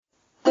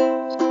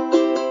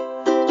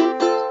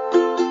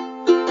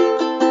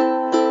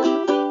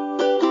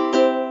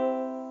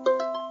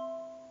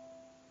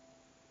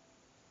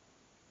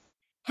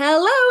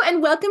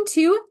and welcome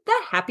to The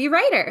Happy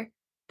Writer.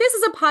 This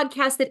is a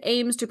podcast that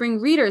aims to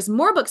bring readers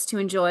more books to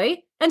enjoy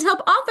and help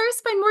authors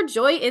find more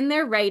joy in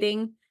their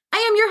writing. I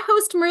am your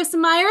host, Marissa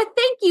Meyer.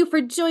 Thank you for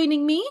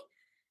joining me.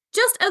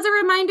 Just as a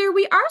reminder,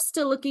 we are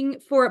still looking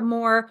for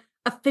more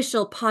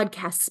official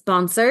podcast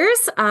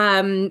sponsors.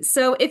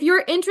 So if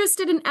you're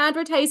interested in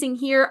advertising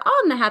here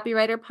on the Happy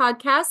Writer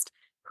podcast,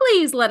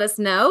 please let us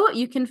know.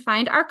 You can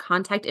find our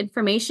contact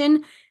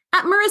information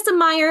at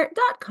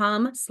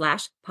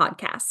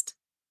marissameyer.com/podcast.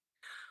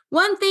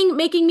 One thing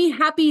making me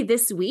happy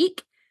this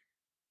week,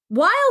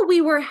 while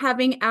we were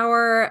having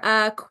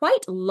our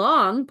quite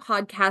long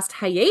podcast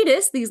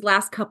hiatus these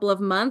last couple of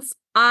months,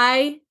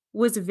 I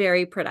was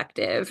very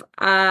productive.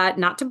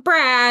 Not to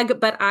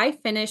brag, but I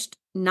finished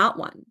not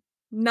one,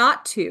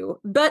 not two,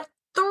 but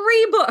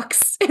 3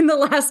 books in the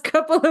last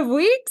couple of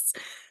weeks.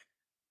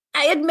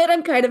 I admit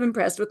I'm kind of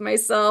impressed with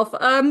myself.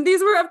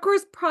 These were, of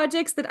course,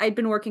 projects that I'd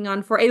been working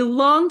on for a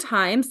long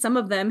time. Some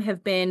of them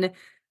have been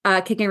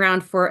kicking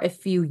around for a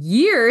few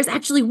years.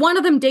 Actually, one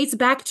of them dates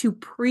back to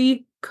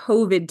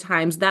pre-COVID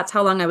times. That's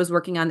how long I was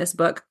working on this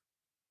book.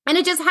 And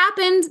it just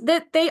happened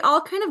that they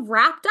all kind of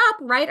wrapped up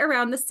right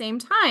around the same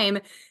time,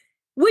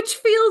 which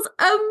feels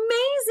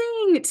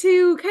amazing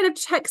to kind of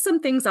check some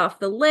things off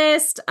the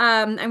list.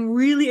 I'm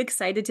really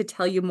excited to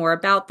tell you more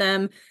about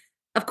them.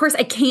 Of course,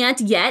 I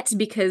can't yet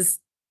because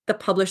the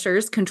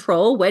publishers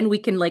control when we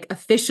can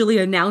officially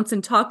announce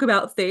and talk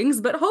about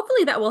things, but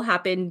hopefully that will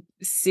happen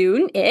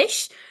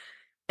soon-ish.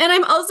 And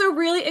I'm also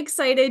really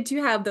excited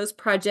to have those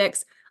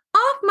projects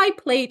off my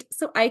plate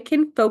so I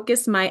can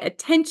focus my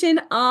attention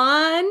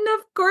on,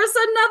 of course,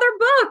 another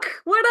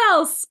book. What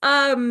else?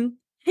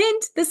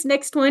 Hint, this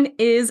next one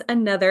is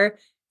another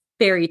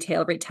fairy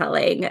tale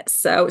retelling.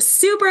 So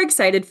super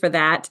excited for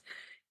that.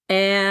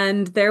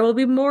 And there will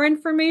be more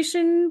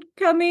information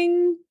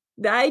coming.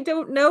 I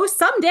don't know.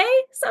 Someday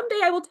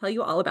I will tell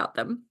you all about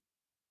them.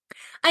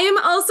 I am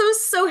also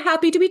so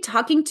happy to be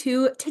talking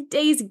to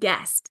today's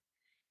guest.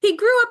 He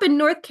grew up in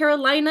North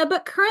Carolina,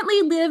 but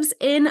currently lives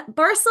in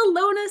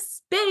Barcelona,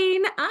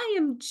 Spain. I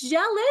am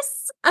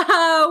jealous,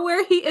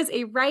 where he is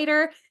a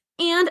writer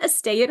and a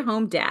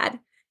stay-at-home dad.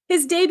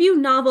 His debut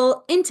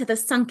novel, Into the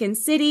Sunken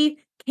City,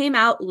 came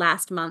out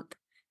last month.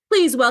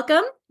 Please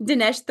welcome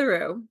Dinesh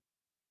Thiru.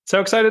 So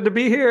excited to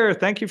be here.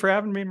 Thank you for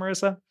having me,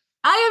 Marissa.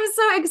 I am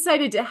so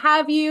excited to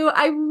have you.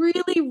 I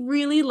really,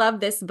 really love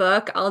this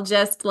book. I'll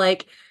just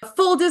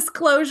full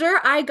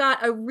disclosure, I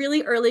got a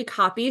really early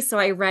copy, so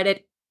I read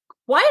it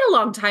quite a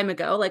long time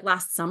ago,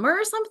 last summer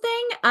or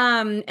something,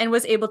 and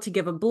was able to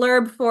give a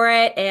blurb for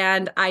it,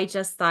 and I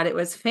just thought it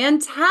was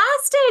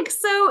fantastic.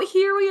 So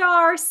here we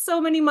are, so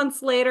many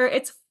months later.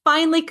 It's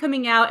finally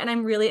coming out, and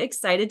I'm really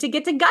excited to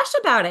get to gush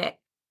about it.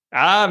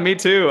 Me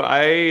too.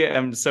 I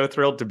am so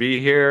thrilled to be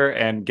here,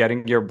 and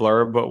getting your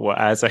blurb,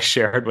 as I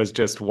shared, was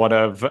just one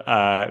of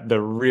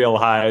the real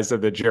highs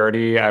of the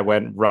journey. I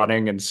went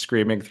running and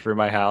screaming through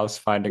my house,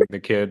 finding the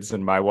kids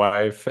and my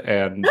wife.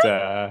 And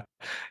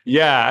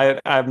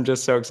I'm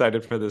just so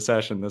excited for this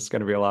session. This is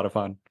going to be a lot of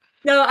fun.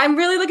 No, I'm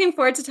really looking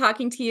forward to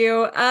talking to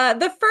you.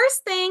 The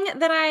first thing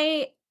that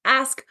I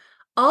ask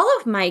all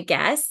of my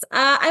guests,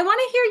 I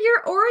want to hear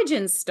your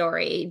origin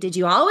story. Did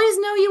you always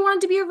know you wanted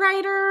to be a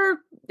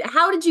writer?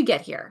 How did you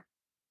get here?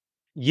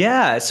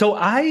 Yeah, so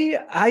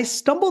I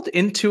stumbled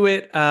into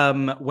it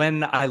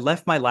when I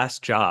left my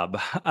last job.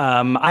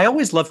 I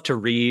always loved to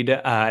read,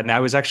 and I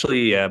was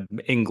actually an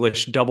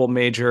English double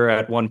major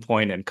at one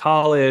point in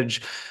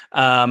college,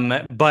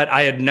 but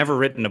I had never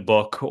written a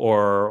book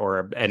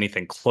or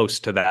anything close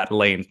to that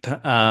length.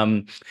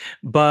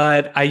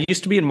 But I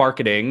used to be in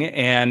marketing,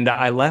 and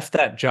I left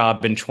that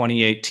job in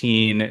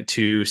 2018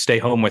 to stay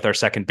home with our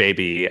second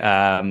baby.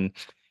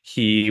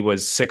 He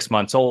was 6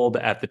 months old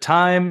at the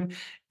time.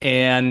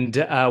 And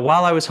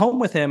while I was home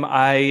with him,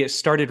 I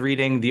started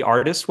reading The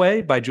Artist's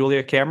Way by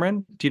Julia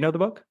Cameron. Do you know the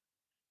book?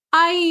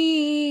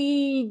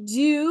 I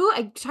do.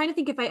 I'm trying to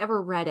think if I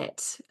ever read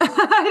it. I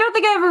don't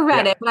think I ever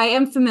read it, but I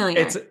am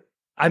familiar.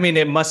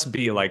 It must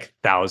be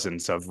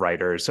thousands of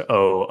writers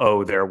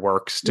owe their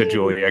works to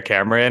Julia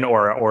Cameron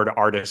or to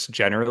artists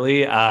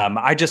generally.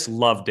 I just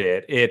loved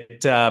it.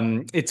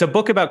 It's a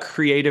book about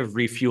creative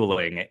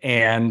refueling,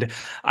 and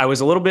I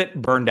was a little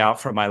bit burned out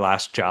from my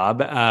last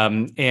job.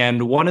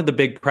 And one of the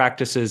big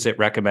practices it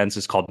recommends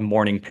is called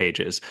morning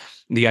pages.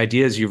 The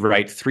idea is you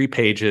write 3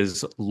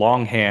 pages,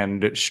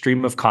 longhand,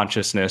 stream of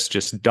consciousness,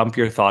 just dump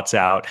your thoughts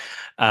out.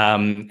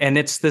 And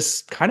it's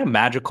this kind of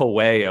magical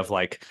way of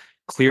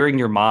clearing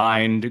your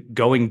mind,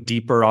 going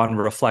deeper on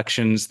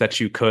reflections that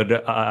you could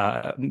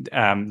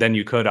than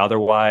you could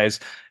otherwise.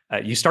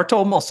 You start to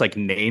almost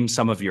name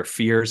some of your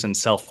fears and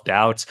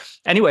self-doubts.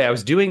 Anyway, I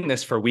was doing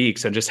this for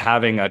weeks and just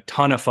having a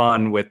ton of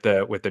fun with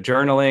the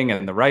journaling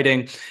and the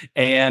writing.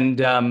 And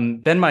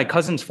then my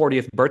cousin's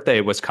 40th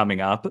birthday was coming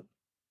up.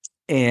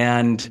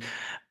 And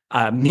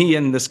Me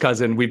and this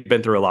cousin, we've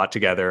been through a lot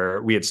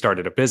together. We had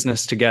started a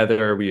business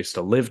together. We used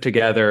to live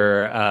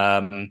together.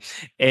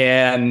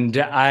 And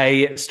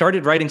I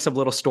started writing some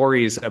little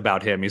stories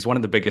about him. He's one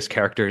of the biggest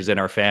characters in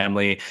our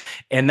family.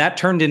 And that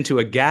turned into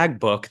a gag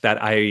book that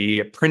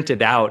I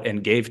printed out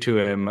and gave to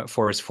him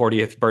for his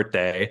 40th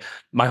birthday.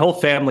 My whole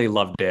family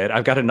loved it.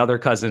 I've got another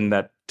cousin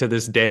that to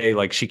this day,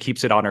 like she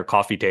keeps it on her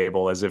coffee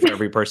table as if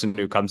every person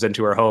who comes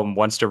into her home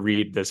wants to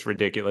read this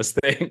ridiculous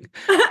thing.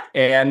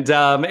 And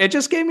it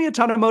just gave me a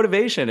ton of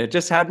motivation. It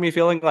just had me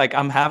feeling like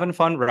I'm having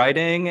fun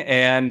writing,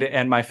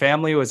 and my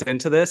family was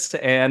into this,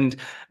 and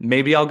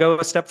maybe I'll go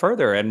a step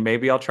further, and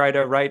maybe I'll try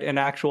to write an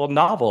actual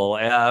novel.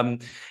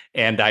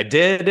 And I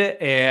did,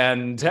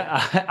 and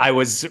I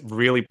was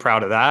really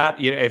proud of that.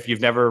 You know, if you've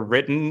never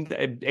written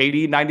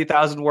 80,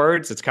 90,000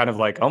 words, it's kind of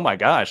like, oh my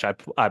gosh,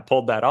 I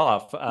pulled that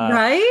off.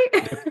 Right?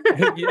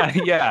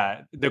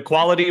 Yeah. The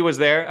quality was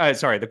there.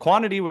 Sorry, the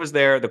quantity was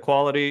there. The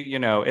quality,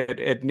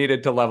 it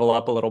needed to level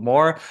up a little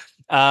more.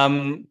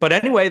 But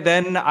anyway,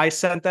 then I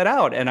sent that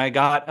out and I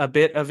got a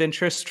bit of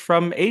interest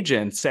from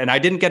agents, and I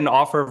didn't get an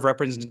offer of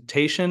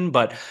representation,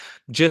 but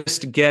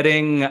just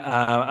getting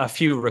a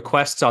few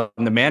requests on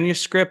the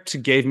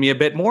manuscript gave me a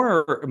bit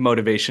more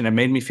motivation and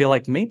made me feel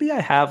like maybe I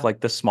have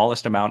like the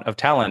smallest amount of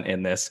talent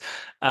in this.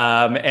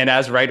 And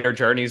as writer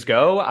journeys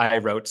go, I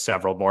wrote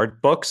several more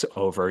books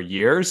over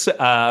years.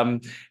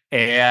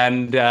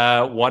 And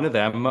one of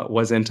them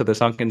was Into the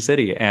Sunken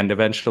City, and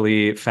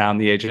eventually found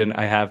the agent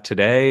I have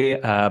today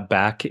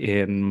back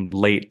in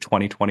late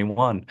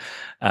 2021.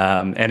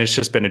 And it's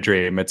just been a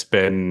dream. It's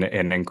been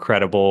an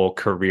incredible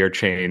career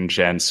change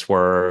and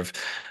swerve.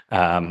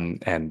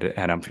 And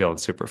I'm feeling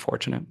super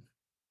fortunate.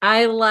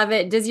 I love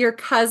it. Does your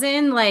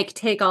cousin like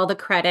take all the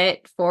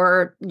credit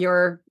for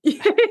your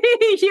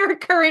your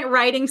current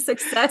writing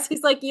success?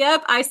 He's like,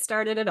 "Yep, I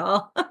started it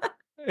all."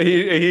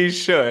 He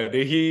should.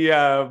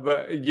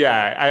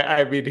 Yeah,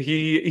 I mean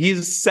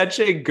he's such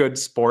a good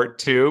sport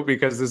too,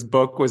 because this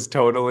book was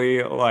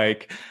totally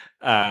like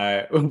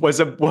was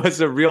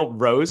a real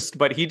roast,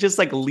 but he just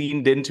like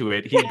leaned into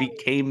it. He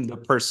became the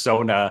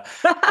persona.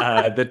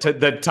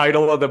 The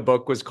title of the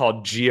book was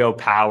called Geo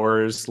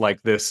Powers,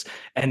 like this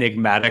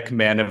enigmatic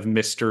man of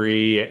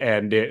mystery,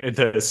 and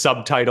the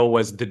subtitle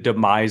was The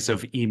Demise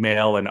of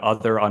Email and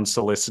Other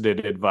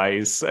Unsolicited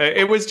Advice.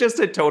 It was just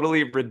a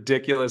totally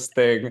ridiculous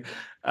thing.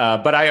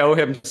 But I owe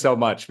him so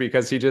much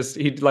because he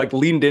like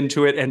leaned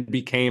into it and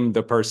became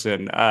the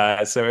person.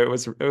 So it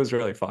was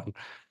really fun.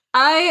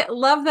 I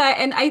love that.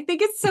 And I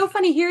think it's so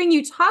funny hearing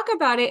you talk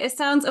about it. It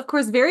sounds, of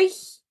course, very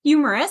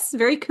humorous,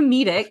 very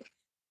comedic,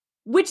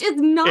 which is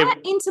not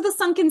It, Into the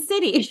Sunken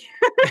City.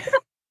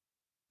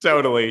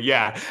 Totally,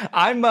 yeah.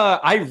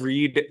 I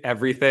read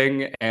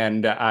everything,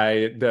 and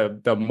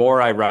the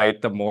more I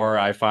write, the more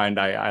I find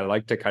I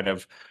like to kind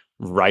of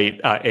write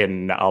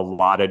in a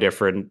lot of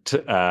different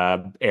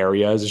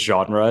areas,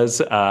 genres.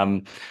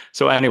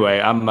 So anyway,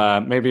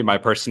 I'm maybe my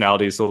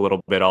personality is a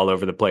little bit all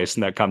over the place,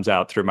 and that comes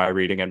out through my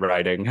reading and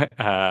writing.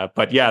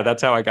 But yeah,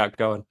 that's how I got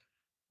going.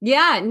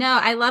 Yeah, no,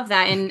 I love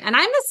that. And I'm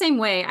the same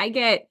way.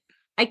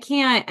 I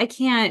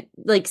can't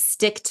like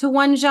stick to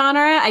one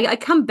genre. I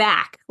come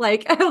back.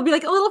 Like it'll be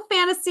like a little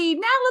fantasy.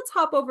 Now let's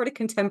hop over to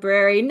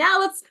contemporary. Now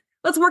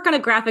let's work on a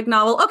graphic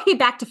novel. Okay,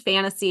 back to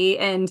fantasy.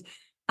 And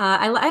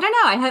I don't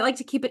know. I like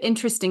to keep it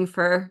interesting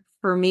for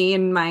me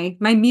and my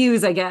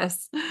muse, I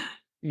guess.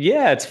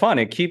 Yeah, it's fun.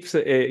 It keeps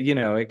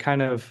it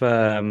kind of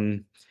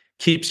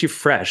keeps you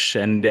fresh,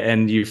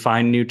 and you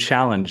find new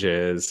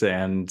challenges,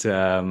 and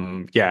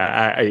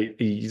yeah,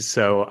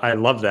 so I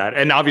love that.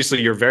 And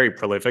obviously you're very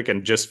prolific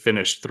and just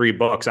finished 3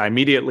 books. I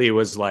immediately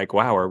was like,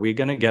 wow, are we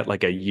gonna get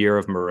like a year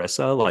of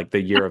Marissa, like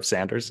the year of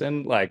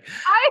Sanderson? Like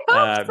I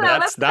hope so.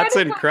 that's Kind of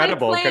my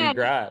incredible. plan.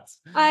 Congrats.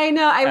 I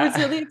know. I was Uh,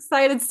 really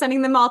excited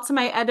sending them all to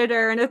my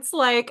editor, and it's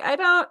like, I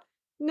don't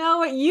know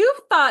what you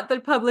thought the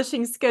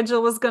publishing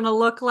schedule was going to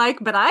look like,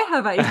 but I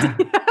have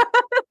ideas.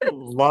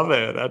 Love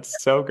it.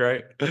 That's so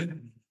great.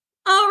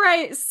 All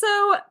right.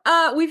 So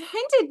we've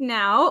hinted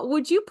now.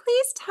 Would you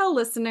please tell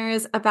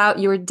listeners about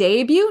your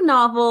debut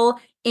novel,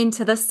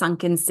 Into the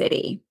Sunken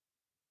City?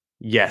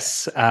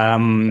 Yes.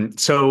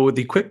 So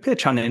the quick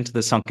pitch on Into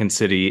the Sunken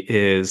City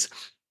is,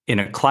 in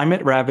a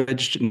climate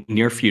ravaged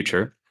near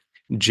future,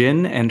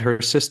 Jin and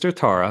her sister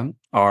Tara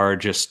are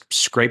just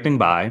scraping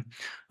by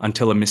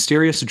until a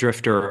mysterious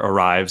drifter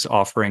arrives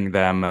offering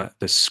them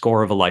the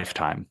score of a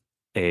lifetime,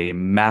 a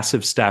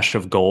massive stash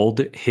of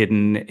gold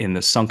hidden in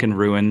the sunken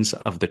ruins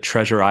of the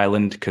Treasure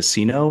Island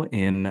Casino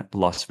in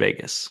Las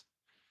Vegas.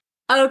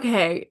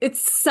 Okay.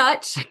 It's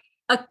such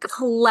a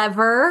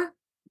clever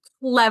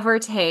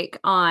take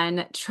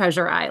on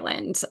Treasure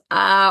Island.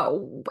 At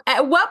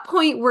what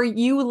point were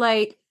you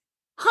like,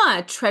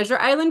 Treasure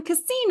Island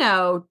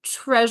Casino,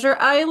 Treasure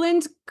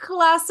Island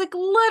classic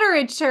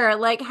literature?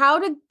 Like, how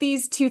did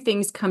these two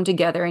things come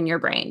together in your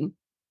brain?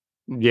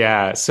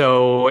 Yeah,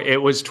 so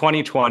it was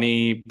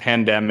 2020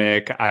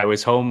 pandemic. I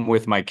was home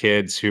with my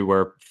kids who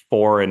were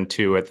 4 and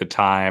 2 at the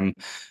time.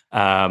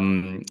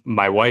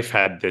 My wife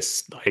had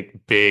this like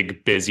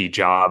big, busy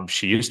job.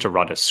 She used to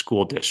run a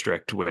school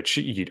district, which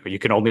you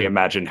can only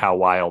imagine how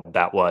wild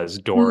that was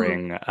Mm.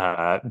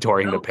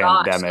 during the Oh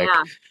gosh, pandemic.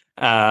 yeah.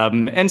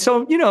 And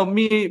so,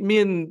 me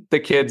and the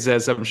kids,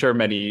 as I'm sure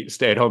many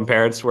stay-at-home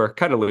parents, were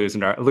kind of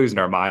losing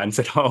our minds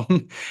at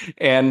home.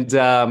 And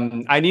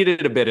I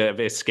needed a bit of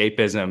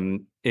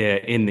escapism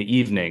in the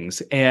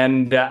evenings.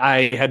 And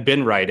I had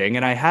been writing,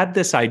 and I had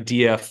this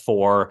idea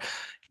for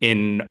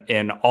in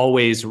an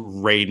always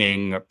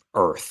raining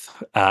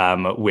Earth,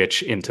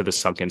 which Into the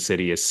Sunken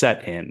City is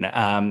set in.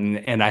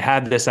 And I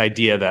had this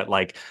idea that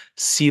like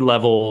sea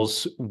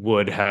levels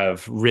would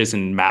have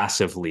risen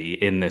massively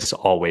in this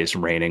always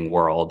raining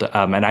world.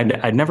 And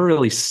I'd never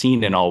really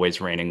seen an always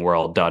raining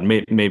world done.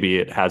 Maybe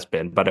it has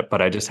been,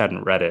 but I just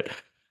hadn't read it.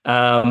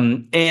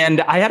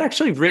 And I had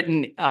actually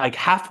written like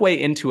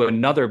halfway into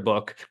another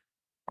book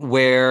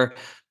where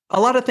a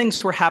lot of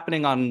things were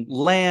happening on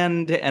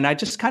land, and I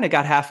just kind of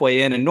got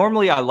halfway in. And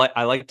normally I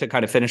like to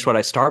kind of finish what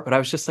I start, but I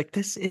was just like,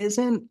 this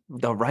isn't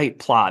the right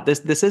plot.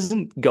 This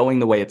isn't going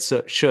the way it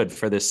should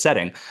for this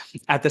setting.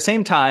 At the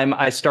same time,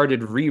 I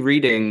started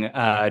rereading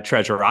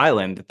Treasure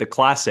Island, the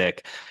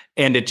classic,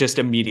 and it just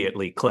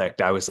immediately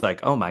clicked. I was like,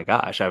 oh my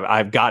gosh,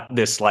 I've got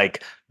this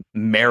like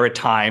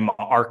maritime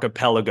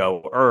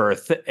archipelago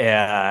Earth.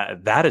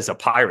 That is a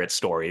pirate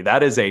story.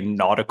 That is a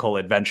nautical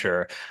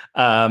adventure.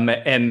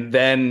 And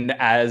then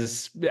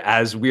as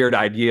weird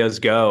ideas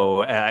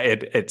go,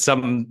 it at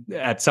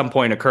some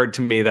point occurred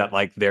to me that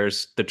like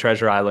there's the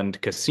Treasure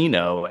Island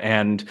Casino,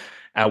 and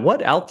at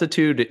what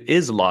altitude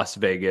is Las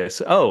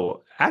Vegas?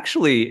 Oh,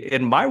 actually,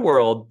 in my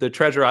world, the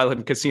Treasure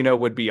Island Casino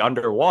would be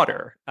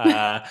underwater.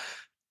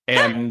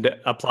 And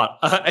a plot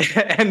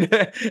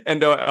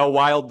and a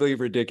wildly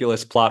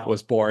ridiculous plot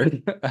was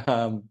born.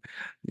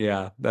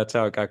 Yeah, that's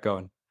how it got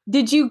going.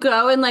 Did you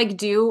go and like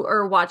do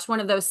or watch one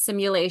of those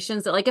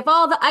simulations that like if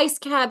all the ice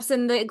caps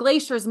and the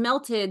glaciers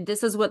melted,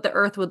 this is what the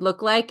Earth would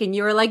look like? And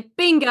you were like,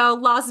 bingo,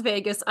 Las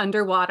Vegas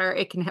underwater.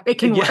 It can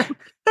Yeah. work.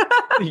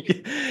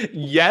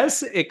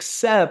 Yes,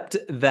 except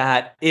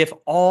that if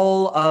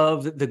all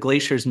of the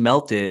glaciers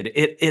melted,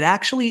 it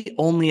actually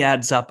only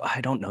adds up. I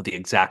don't know the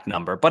exact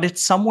number, but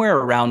it's somewhere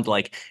around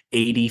like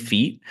 80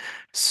 feet.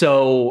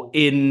 So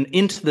in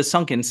Into the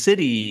Sunken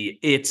City,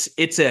 it's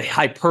a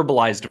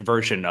hyperbolized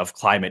version of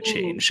climate Ooh.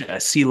 change.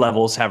 Sea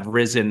levels have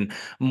risen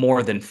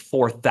more than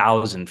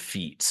 4,000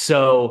 feet.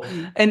 So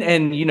Mm.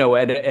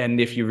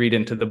 and if you read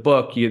into the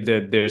book,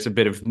 there's a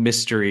bit of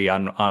mystery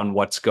on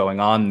what's going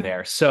on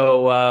there.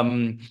 So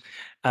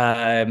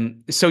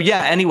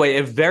yeah, anyway,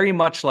 it very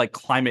much like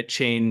climate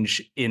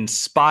change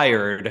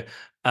inspired,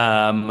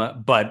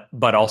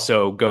 but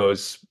also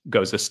goes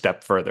a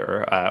step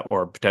further,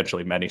 or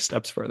potentially many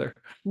steps further.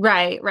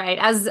 Right, right.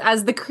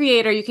 As the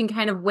creator, you can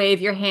kind of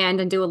wave your hand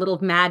and do a little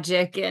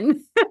magic and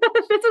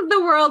this is the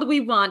world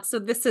we want. So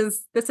this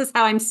is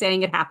how I'm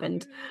saying it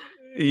happened.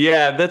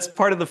 Yeah, that's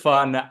part of the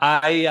fun.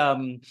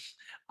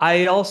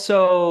 I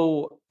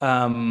also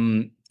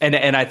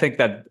and I think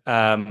that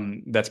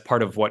that's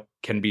part of what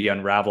can be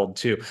unraveled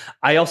too.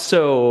 I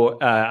also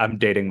I'm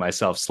dating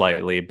myself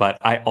slightly, but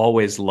I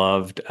always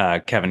loved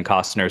Kevin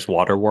Costner's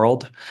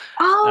Waterworld.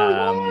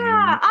 Oh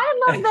yeah, Um, I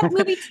love that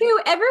movie too.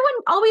 Everyone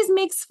always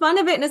makes fun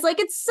of it and it's like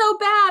it's so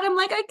bad. I'm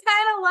like I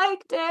kind of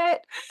liked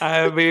it.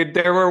 I mean,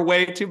 there were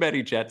way too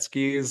many jet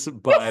skis,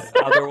 but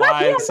Yeah,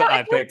 otherwise, no, I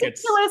it's think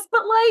it's ridiculous,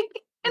 but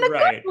like in a good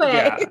right. way.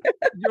 Yeah,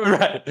 you're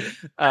right.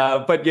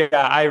 But yeah,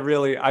 I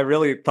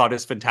really thought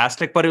it's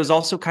fantastic. But it was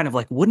also kind of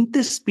like, wouldn't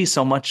this be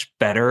so much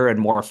better and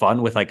more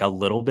fun with like a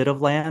little bit of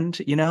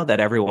land, that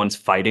everyone's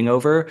fighting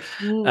over?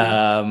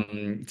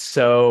 Mm.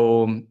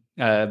 So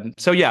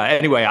yeah.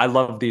 Anyway, I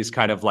love these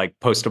kind of like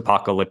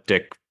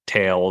post-apocalyptic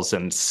tales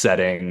and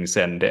settings,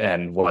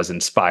 and was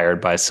inspired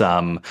by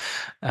some.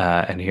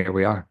 And here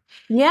we are.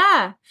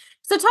 Yeah.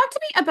 So talk to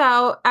me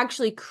about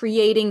actually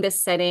creating this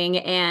setting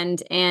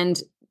and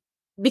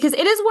because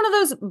it is one of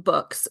those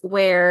books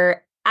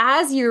where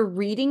as you're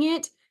reading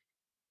it,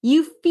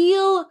 you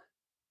feel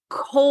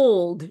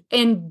cold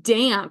and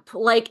damp.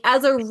 Like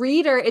as a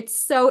reader, it's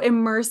so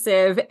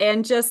immersive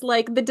and just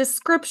like the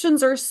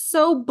descriptions are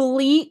so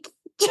bleak.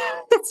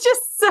 It's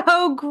just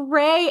so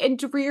gray and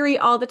dreary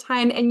all the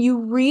time. And you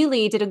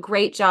really did a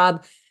great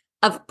job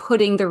of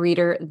putting the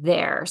reader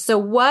there. So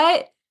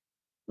what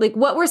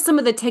were some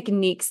of the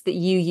techniques that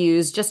you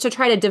used just to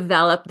try to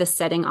develop the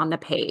setting on the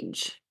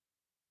page?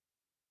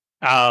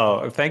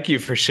 Oh, thank you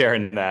for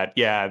sharing that.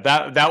 Yeah,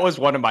 that was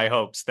one of my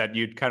hopes, that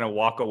you'd kind of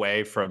walk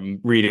away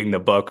from reading the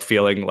book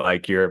feeling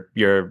like you're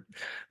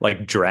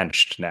like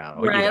drenched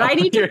now, Right. I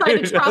need to find You're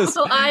a just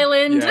tropical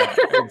island. yeah,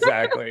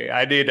 exactly.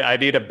 I need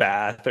a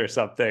bath or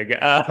something.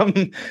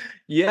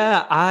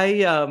 Yeah,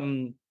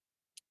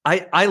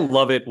 I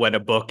love it when a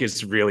book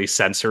is really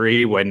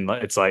sensory, when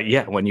it's like,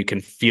 yeah, when you can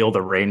feel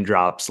the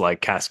raindrops like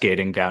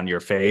cascading down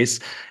your face.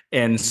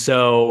 And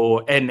so,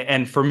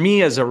 and for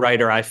me as a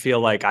writer, I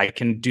feel like I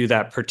can do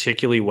that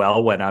particularly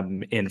well when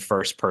I'm in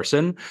first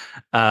person.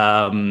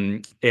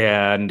 And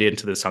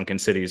Into the Sunken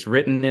City is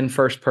written in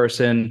first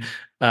person.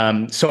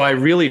 So I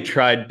really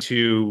tried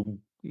to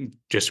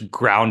just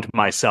ground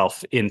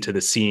myself into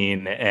the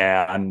scene,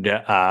 and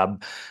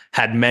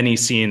had many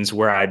scenes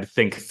where I'd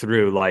think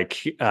through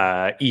like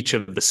each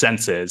of the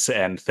senses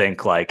and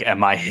think like,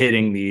 am I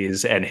hitting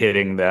these and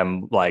hitting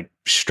them like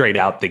straight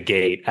out the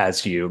gate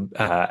as you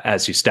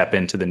step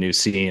into the new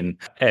scene?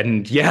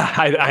 And yeah,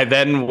 I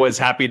then was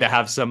happy to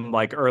have some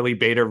like early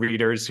beta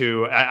readers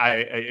who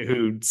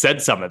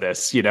said some of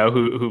this,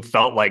 who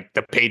felt like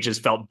the pages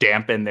felt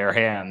damp in their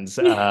hands,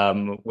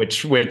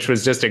 which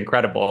was just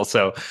incredible.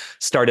 So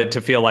started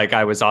to feel like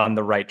I was on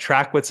the right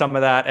track with some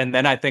of that. And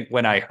then I think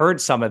when I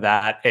heard some of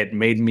that, it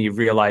made me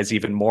realize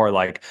even more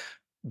like,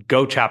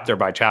 go chapter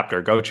by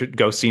chapter,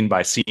 go scene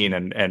by scene,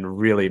 and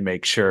really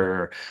make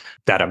sure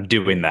that I'm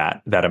doing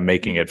that I'm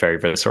making it very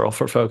visceral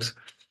for folks.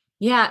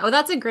 Yeah, well,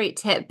 that's a great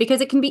tip because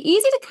it can be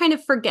easy to kind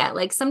of forget.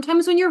 Like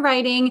sometimes when you're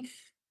writing,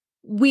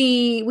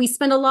 we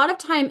spend a lot of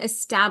time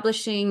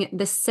establishing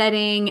the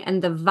setting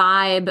and the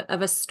vibe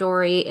of a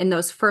story in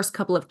those first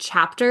couple of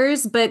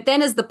chapters, but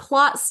then as the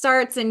plot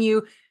starts and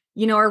you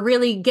are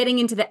really getting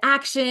into the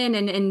action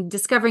and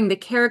discovering the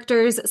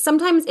characters,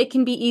 sometimes it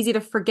can be easy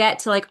to forget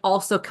to like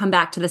also come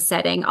back to the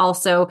setting,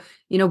 also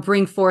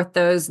bring forth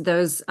those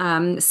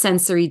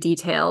sensory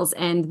details.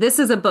 And this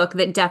is a book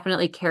that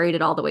definitely carried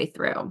it all the way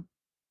through.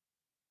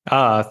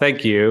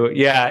 Thank you.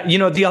 Yeah.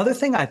 The other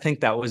thing I think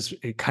that was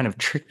kind of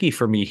tricky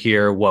for me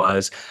here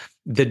was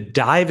the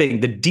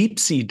deep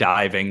sea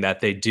diving that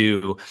they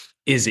do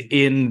is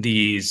in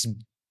these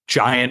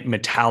giant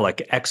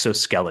metallic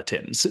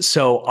exoskeletons.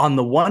 So on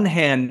the one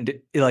hand,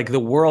 like the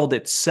world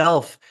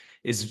itself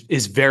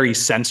is very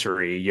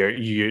sensory.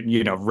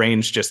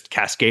 Rain's just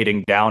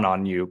cascading down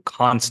on you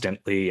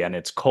constantly, and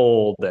it's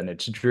cold and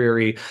it's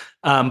dreary.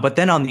 But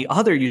then on the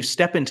other, you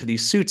step into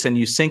these suits and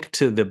you sink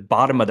to the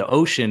bottom of the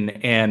ocean,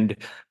 and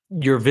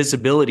your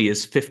visibility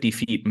is 50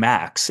 feet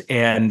max,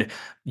 and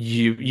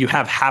you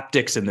have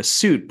haptics in the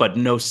suit, but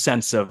no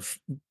sense of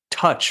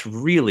touch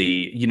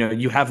really.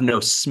 You have no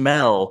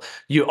smell.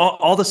 You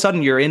all of a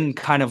sudden you're in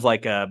kind of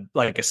like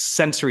a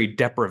sensory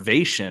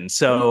deprivation.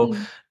 So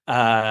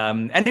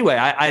Mm. anyway,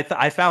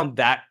 I found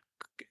that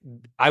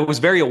I was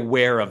very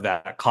aware of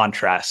that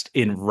contrast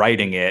in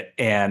writing it,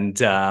 and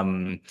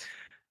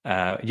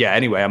yeah.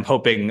 Anyway, I'm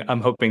hoping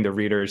the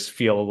readers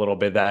feel a little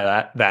bit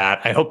that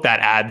I hope that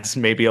adds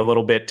maybe a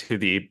little bit to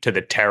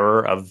the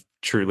terror of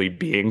truly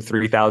being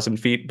 3,000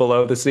 feet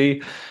below the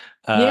sea.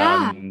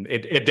 Yeah.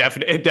 It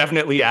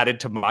definitely added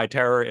to my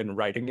terror in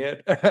writing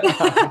it.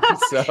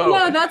 So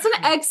No, that's an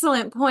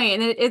excellent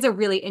point, and it is a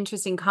really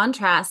interesting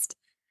contrast.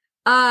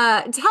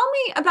 Tell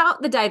me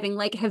about the diving.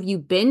 Like, have you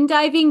been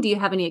diving? Do you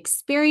have any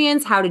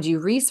experience? How did you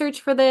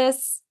research for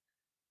this?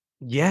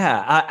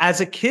 yeah, as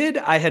a kid,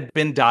 I had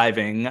been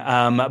diving,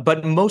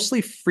 but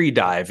mostly free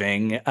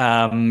diving,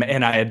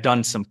 and I had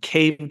done some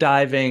cave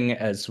diving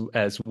as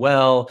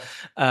well.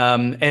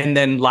 And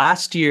then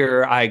last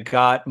year, I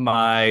got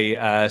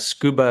my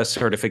scuba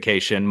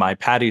certification, my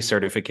PADI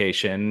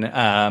certification,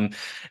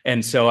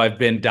 and so I've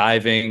been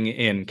diving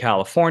in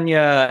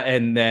California,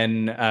 and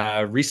then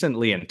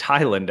recently in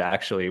Thailand,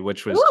 actually,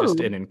 which was just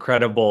Ooh. an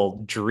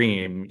incredible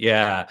dream.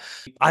 Yeah,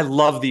 I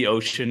love the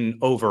ocean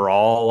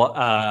overall.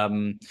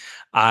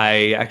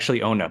 I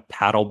actually own a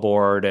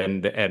paddleboard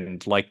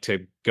and like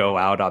to go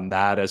out on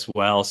that as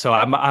well. So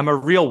I'm a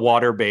real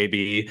water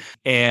baby,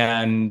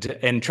 and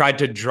tried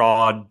to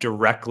draw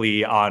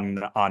directly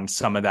on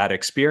some of that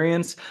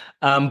experience,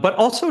 but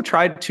also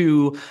tried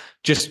to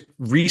just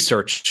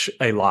research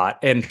a lot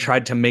and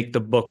tried to make the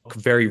book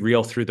very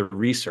real through the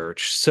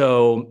research.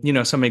 So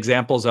some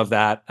examples of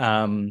that.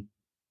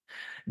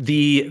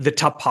 The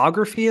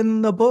topography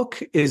in the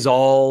book is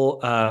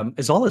all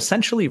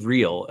essentially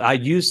real. I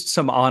used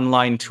some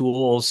online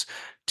tools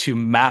to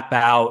map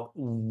out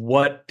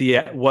what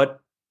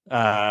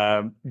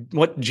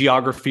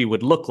geography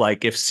would look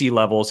like if sea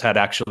levels had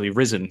actually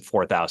risen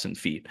 4,000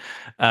 feet.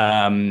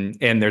 And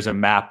there's a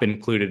map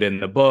included in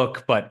the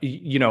book, but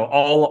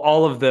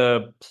all of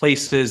the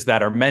places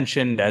that are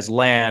mentioned as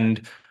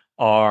land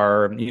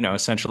are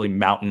essentially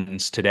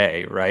mountains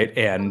today, right?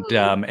 And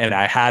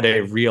I had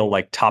a real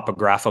like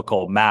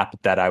topographical map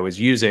that I was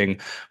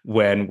using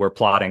when we're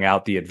plotting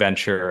out the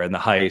adventure and the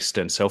heist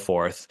and so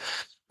forth.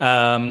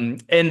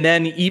 And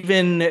then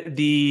even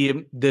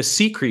the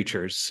sea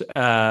creatures,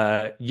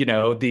 I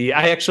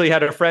actually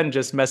had a friend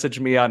just message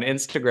me on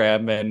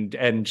Instagram,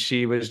 and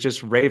she was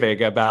just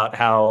raving about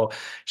how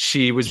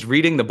she was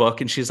reading the book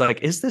and she's like,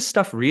 "Is this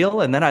stuff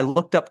real?" And then I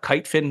looked up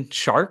kite fin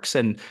sharks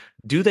and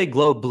do they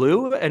glow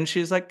blue? And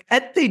she's like,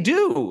 they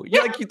do.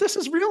 You're like, this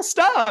is real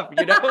stuff.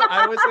 It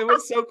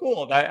was so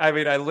cool. I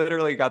mean, I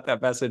literally got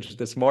that message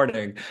this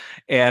morning.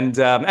 And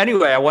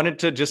anyway, I wanted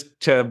to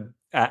just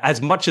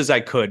as much as I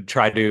could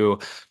try to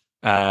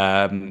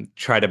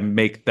try to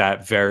make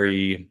that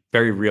very,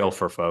 very real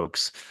for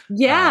folks.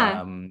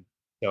 Yeah. Um,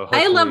 so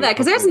I love that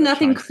because there's hopefully that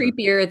nothing shines through.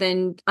 creepier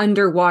than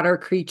underwater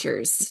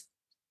creatures.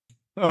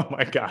 Oh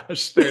my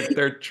gosh,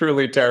 they're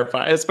truly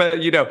terrifying.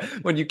 Especially,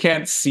 when you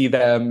can't see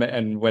them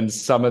and when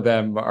some of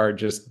them are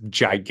just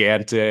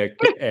gigantic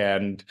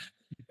and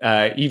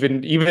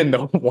even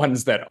the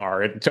ones that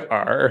aren't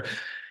are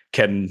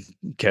can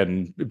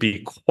can be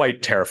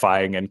quite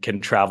terrifying and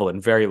can travel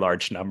in very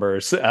large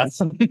numbers. Yeah.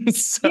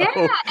 So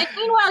And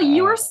meanwhile,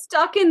 you're uh,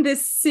 stuck in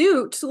this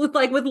suit with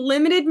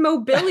limited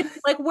mobility.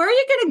 Like, where are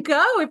you going to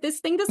go if this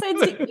thing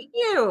decides to eat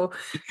you?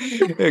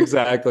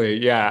 exactly.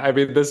 Yeah. I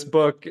mean, this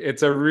book,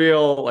 it's a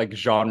real like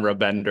genre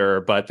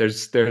bender, but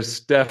there's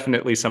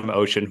definitely some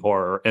ocean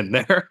horror in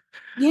there.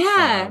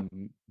 Yeah.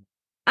 Um,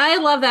 I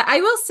love that.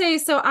 I will say,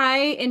 so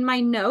in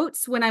my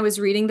notes when I was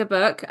reading the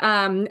book,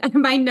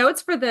 my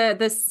notes for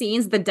the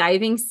scenes, the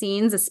diving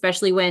scenes,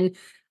 especially when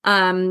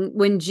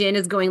Jin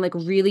is going like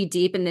really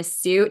deep in this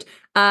suit,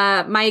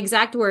 my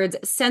exact words,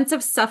 sense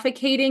of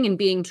suffocating and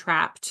being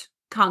trapped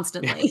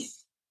constantly. yes.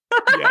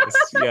 Yes,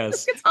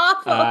 yes. It's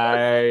awful.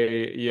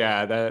 I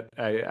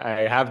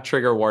have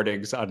trigger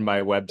warnings on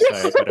my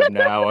website, but I'm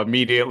now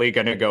immediately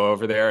going to go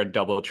over there and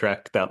double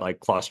check that like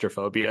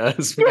claustrophobia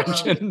is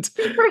mentioned.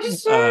 For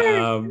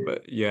sure.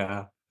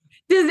 Yeah.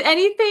 Does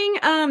anything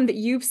that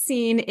you've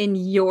seen in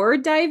your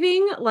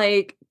diving,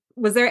 like,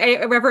 was there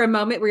ever a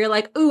moment where you're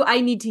like, "Ooh,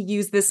 I need to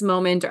use this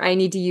moment, or I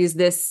need to use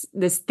this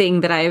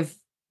thing that I've,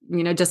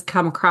 just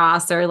come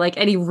across," or like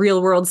any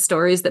real world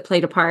stories that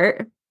played a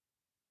part?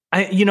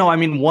 I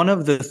mean, one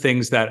of the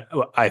things that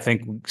I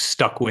think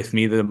stuck with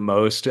me the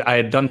most, I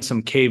had done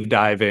some cave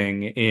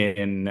diving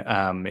in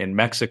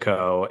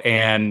Mexico,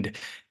 and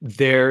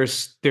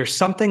there's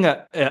something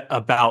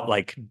about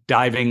like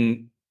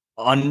diving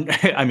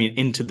I mean,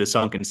 into the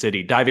sunken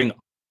city, diving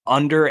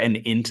under and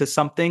into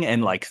something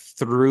and like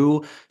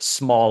through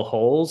small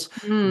holes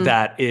Mm,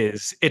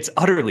 it's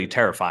utterly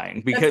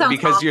terrifying that because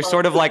sounds you're awful.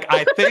 sort of like,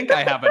 I think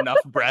I have enough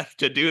breath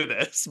to do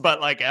this,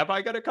 but like, am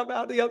I going to come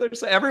out the other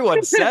side?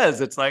 Everyone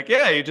says it's like,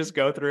 yeah, you just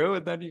go through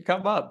and then you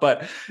come up,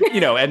 but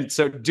and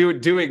so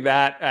doing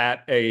that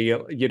at a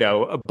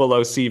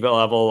below sea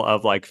level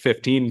of like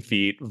 15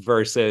 feet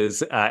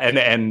versus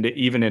and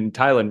even in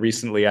Thailand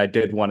recently I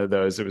did one of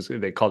those.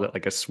 They called it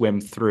like a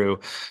swim through.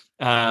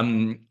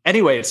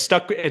 Anyway,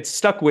 it's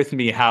stuck with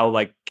me how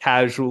like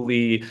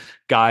casually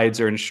guides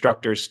or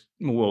instructors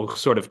will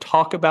sort of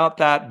talk about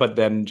that, but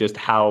then just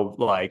how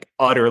like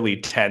utterly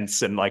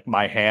tense and like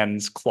my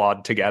hands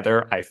clawed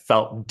together I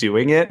felt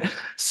doing it.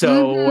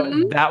 So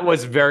Hmm. that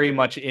was very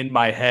much in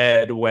my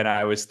head when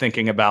I was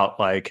thinking about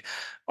like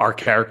our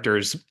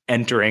characters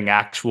entering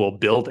actual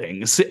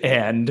buildings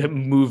and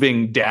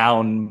moving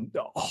down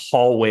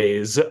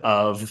hallways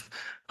of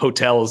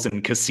hotels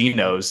and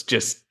casinos,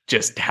 just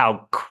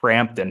how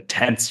cramped and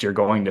tense you're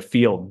going to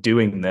feel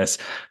doing this,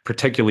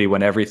 particularly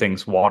when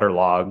everything's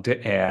waterlogged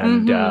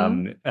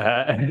Hmm.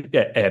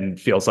 and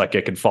feels like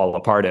it can fall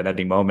apart at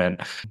any moment.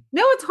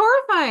 No, it's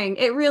horrifying.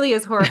 It really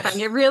is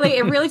horrifying. It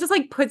really just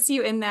like puts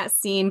you in that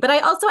scene. But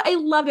I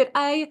love it.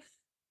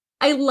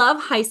 I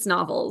love heist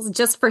novels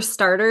just for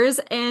starters.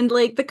 And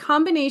like the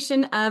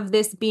combination of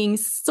this being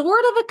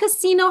sort of a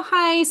casino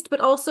heist, but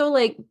also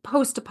like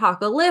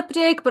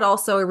post-apocalyptic, but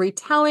also a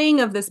retelling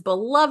of this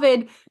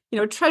beloved,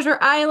 Treasure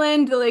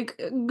Island,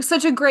 like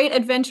such a great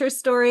adventure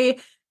story.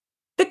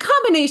 The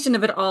combination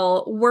of it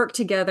all worked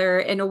together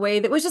in a way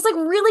that was just like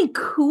really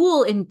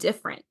cool and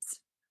different.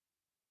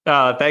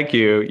 Thank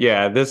you.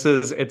 Yeah, it's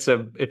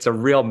a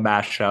real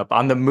mashup.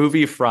 On the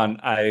movie front,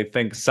 I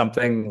think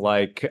something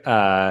like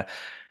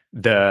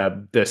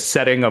the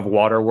setting of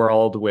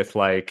Waterworld with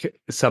like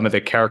some of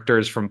the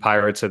characters from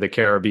Pirates of the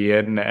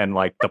Caribbean and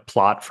like the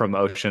plot from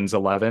Ocean's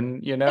 11,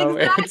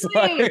 it's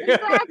Exactly. like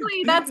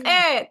Exactly. That's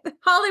it.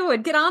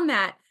 Hollywood, get on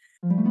that.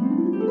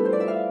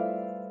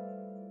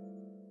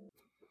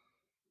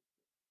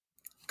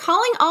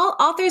 Calling all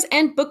authors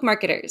and book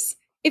marketers.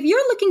 If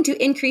you're looking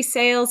to increase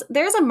sales,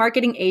 there's a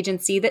marketing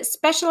agency that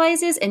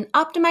specializes in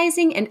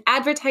optimizing and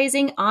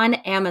advertising on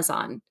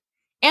Amazon.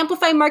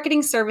 Amplify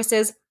Marketing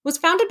Services was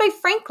founded by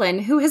Franklin,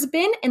 who has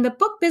been in the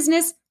book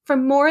business for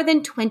more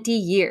than 20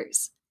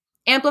 years.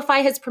 Amplify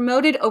has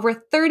promoted over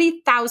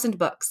 30,000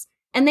 books,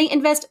 and they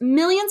invest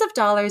millions of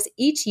dollars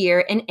each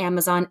year in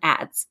Amazon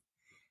ads.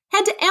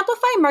 Head to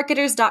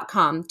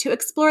amplifymarketers.com to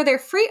explore their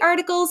free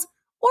articles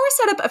or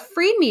set up a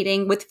free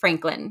meeting with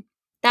Franklin.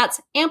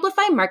 That's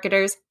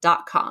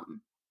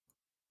amplifymarketers.com.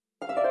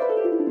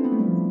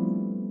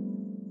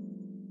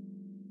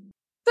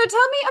 So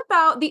tell me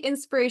about the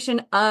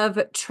inspiration of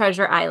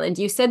Treasure Island.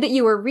 You said that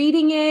you were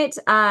reading it,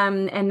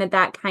 and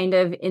that kind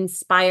of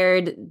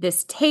inspired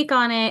this take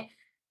on it.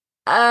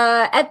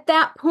 At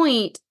that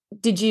point,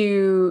 did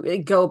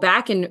you go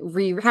back and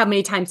how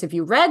many times have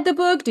you read the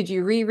book? Did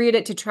you reread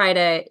it to try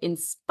to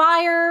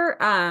inspire?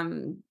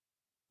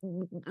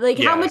 Like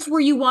how much yes. were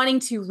you wanting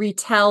to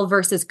retell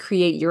versus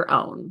create your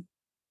own?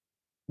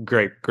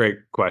 Great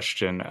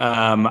question.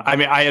 I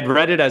mean, I had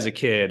read it as a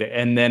kid,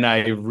 and then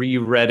I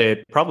reread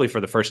it probably for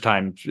the first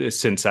time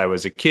since I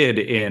was a kid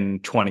in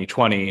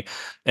 2020,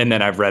 and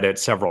then I've read it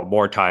several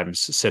more times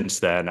since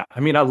then. I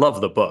mean, I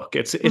love the book.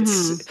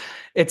 Hmm.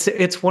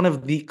 It's one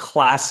of the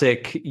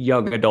classic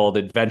young adult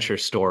adventure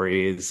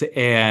stories,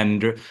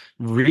 and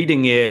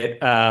reading it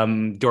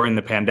during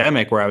the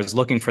pandemic, where I was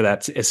looking for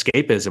that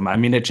escapism. I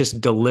mean, it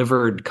just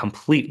delivered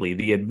completely.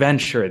 The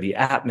adventure, the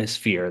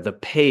atmosphere, the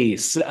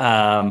pace.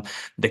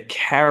 The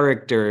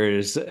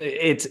characters,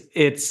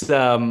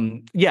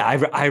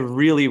 yeah, I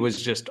really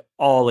was just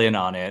all in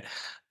on it.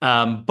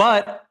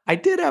 But I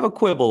did have a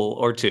quibble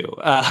or two,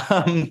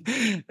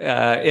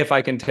 if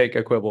I can take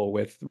a quibble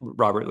with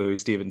Robert Louis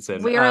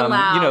Stevenson. We're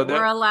allowed. We're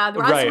The allowed.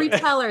 We're us right.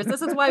 retellers.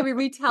 This is why we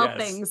retell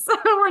Yes, things.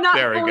 We're not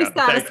there we fully go.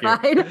 Thank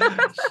you.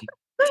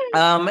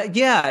 satisfied.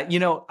 Yeah,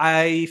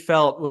 I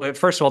felt, well,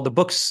 first of all, the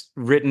book's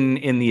written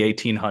in the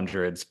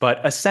 1800s, but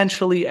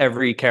essentially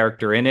every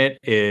character in it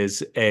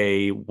is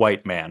a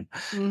white man,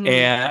 Hmm.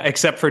 and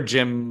except for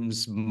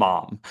Jim's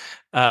mom.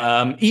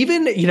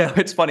 Even,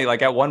 it's funny,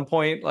 like at one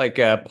point, like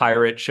a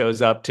pirate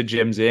shows up to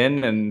Jim's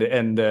inn, and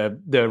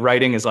the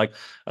writing is like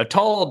a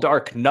tall,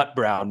 dark, nut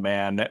brown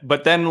man.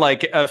 But then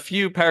like a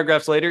few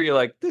paragraphs later, you're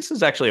like, this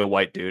is actually a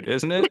white dude,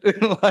 isn't it?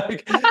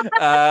 Like,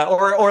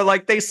 or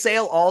like they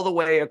sail all the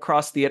way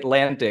across the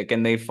Atlantic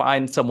and they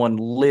find someone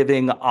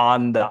living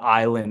on the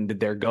island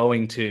they're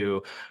going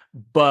to,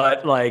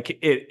 but like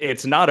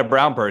it's not a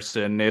brown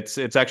person. It's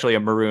actually a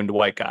marooned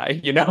white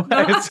guy,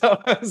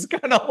 So I was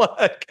kind of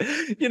like,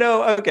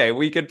 okay,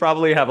 we could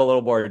probably have a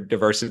little more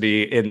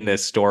diversity in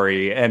this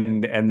story,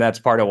 and that's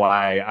part of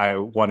why I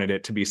wanted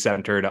it to be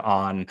centered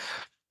on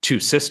two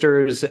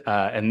sisters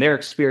and their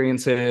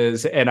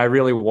experiences, and I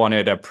really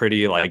wanted a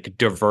pretty like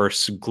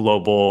diverse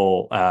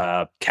global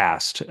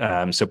cast,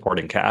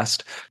 supporting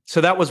cast.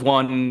 So that was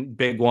one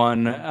big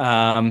one.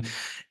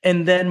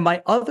 And then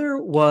my other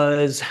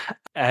was,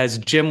 as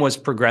Jim was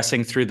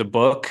progressing through the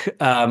book,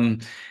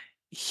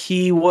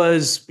 he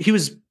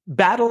was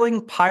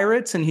battling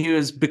pirates and he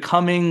was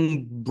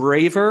becoming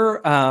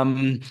braver.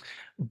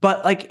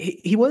 But like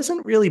he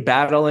wasn't really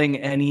battling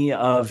any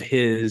of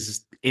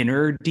his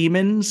inner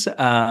demons.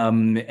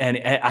 And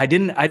I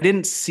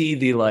didn't see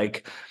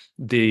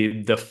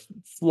the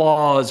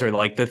flaws or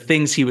like the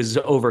things he was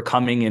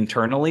overcoming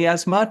internally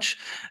as much.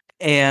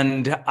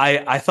 And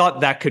I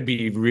thought that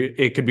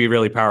it could be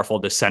really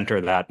powerful to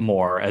center that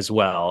more as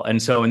well.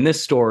 And so in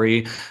this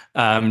story,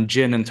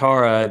 Jin and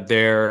Tara,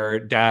 their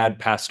dad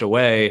passed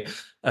away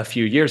a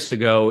few years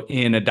ago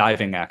in a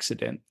diving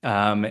accident.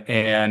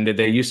 And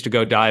they used to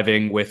go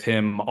diving with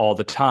him all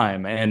the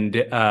time. And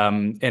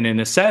in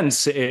a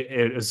sense,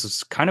 it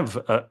was kind of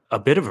a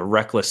bit of a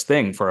reckless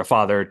thing for a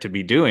father to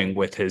be doing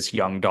with his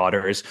young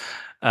daughters,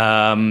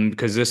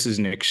 because this is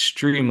an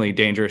extremely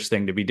dangerous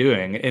thing to be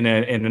doing. In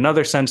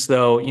another sense,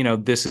 though,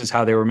 this is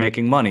how they were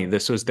making money.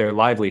 This was their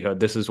livelihood.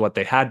 This is what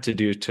they had to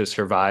do to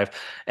survive.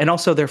 And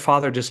also, their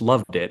father just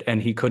loved it,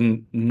 and he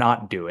couldn't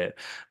not do it.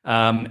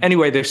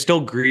 Anyway, they're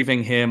still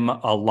grieving him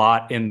a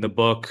lot in the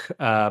book.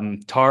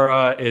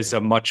 Tara is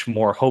a much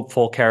more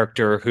hopeful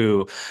character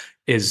who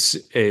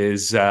is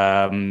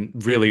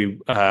really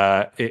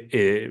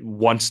it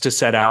wants to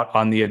set out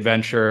on the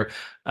adventure.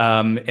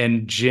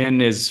 And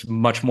Jin is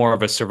much more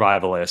of a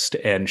survivalist,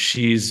 and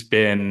she's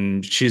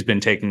been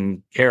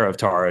taking care of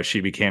Tara.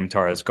 She became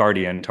Tara's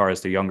guardian.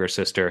 Tara's the younger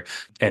sister,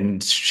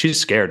 and she's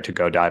scared to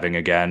go diving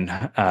again.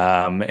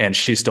 And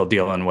she's still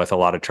dealing with a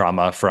lot of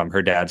trauma from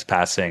her dad's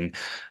passing.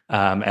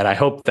 And I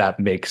hope that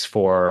makes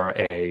for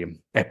a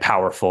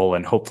powerful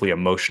and hopefully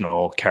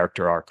emotional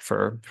character arc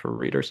for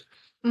readers.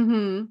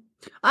 Hmm.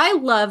 I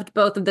loved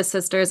both of the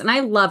sisters, and I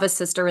love a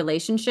sister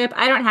relationship.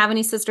 I don't have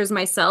any sisters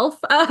myself,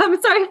 so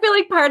I feel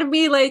like part of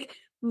me, like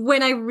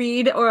when I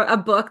read or a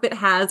book that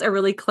has a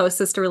really close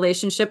sister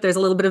relationship, there's a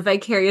little bit of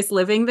vicarious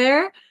living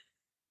there.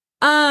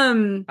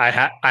 Um, I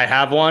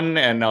have one,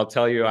 and I'll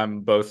tell you, I'm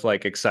both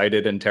like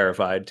excited and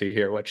terrified to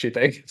hear what she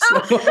thinks.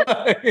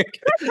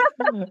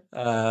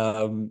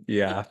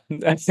 Yeah,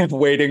 I'm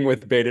waiting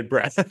with bated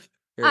breath.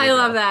 Here we I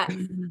love go. that.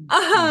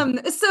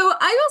 So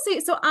I will say,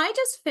 so I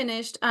just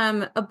finished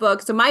a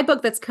book. So my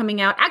book that's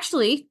coming out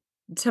actually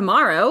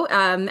tomorrow,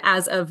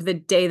 as of the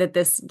day that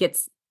this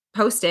gets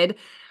posted,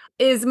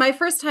 is my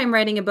first time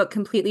writing a book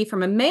completely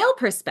from a male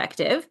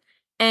perspective.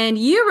 And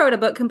you wrote a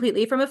book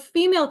completely from a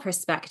female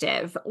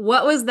perspective.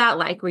 What was that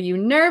like? Were you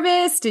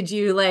nervous? Did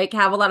you like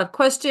have a lot of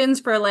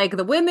questions for like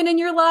the women in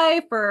your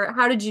life, or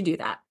how did you do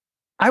that?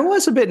 I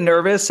was a bit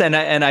nervous, and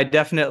I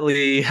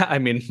definitely. I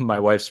mean, my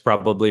wife's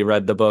probably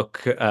read the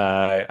book.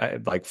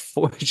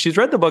 She's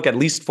read the book at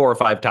least 4 or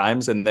 5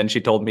 times, and then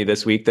she told me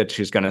this week that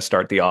she's going to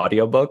start the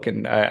audiobook,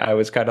 and I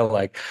was kind of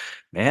like,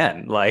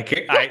 man,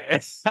 like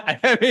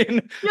I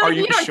mean, You're are like,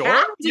 you you don't sure?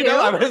 have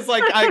I to. was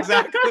like,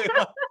 exactly.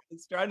 I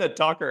was trying to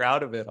talk her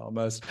out of it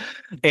almost.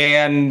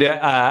 And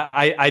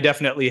I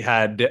definitely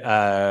had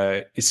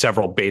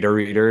several beta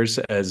readers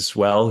as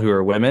well who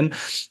are women.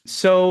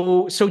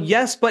 So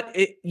yes, but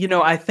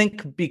I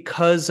think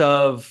because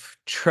of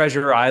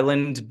Treasure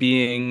Island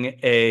being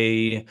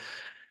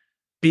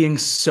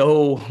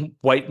so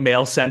white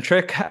male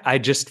centric, I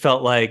just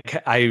felt like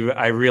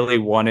I really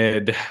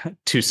wanted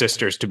two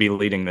sisters to be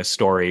leading this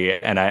story,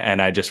 and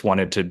I just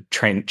wanted to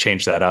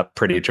change that up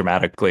pretty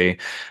dramatically.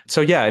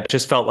 So yeah, it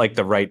just felt like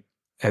the right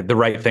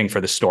thing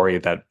for the story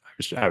that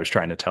I was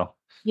trying to tell.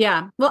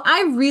 Yeah. Well,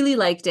 I really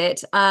liked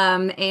it.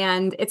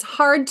 And it's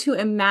hard to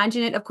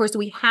imagine it. Of course,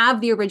 we have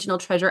the original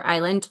Treasure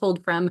Island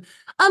told from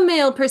a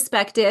male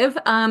perspective.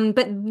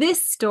 But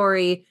this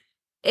story,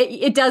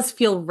 it does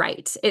feel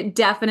right. It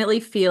definitely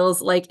feels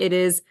like it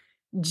is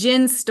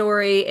Jin's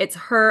story. It's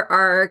her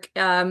arc.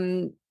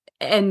 And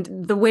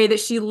the way that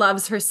she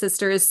loves her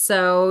sister is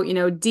so,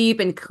 deep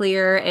and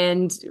clear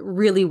and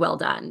really well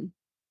done.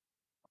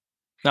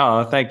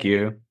 Oh, thank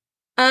you.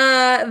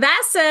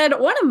 That said,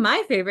 one of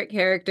my favorite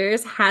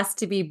characters has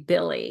to be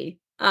Billy,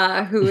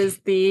 who is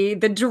the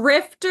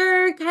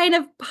drifter kind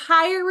of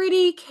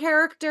piratey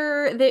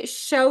character that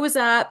shows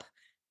up,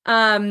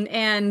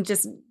 and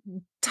just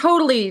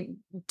totally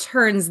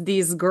turns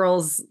these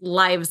girls'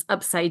 lives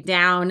upside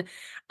down.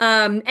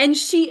 And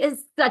she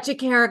is such a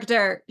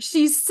character.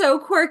 She's so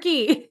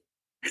quirky.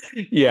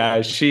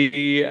 Yeah,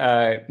 she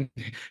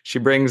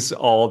brings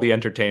all the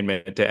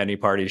entertainment to any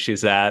party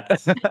she's at.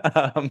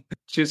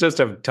 She's just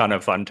a ton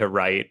of fun to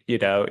write, you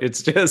know.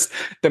 It's just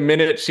the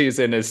minute she's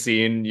in a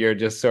scene, you're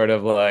just sort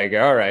of like,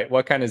 all right,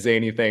 what kind of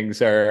zany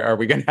things are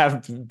we gonna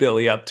have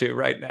Billy up to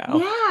right now?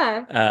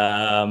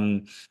 Yeah.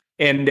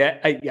 And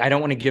I don't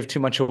want to give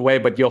too much away,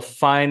 but you'll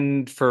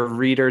find for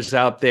readers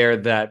out there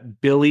that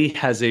Billy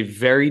has a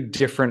very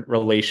different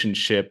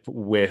relationship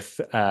with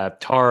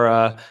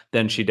Tara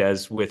than she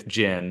does with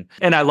Jin,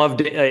 and I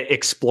loved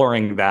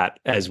exploring that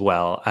as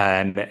well.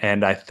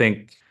 And I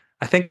think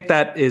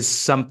that is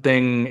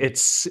something.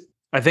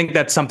 I think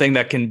that's something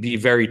that can be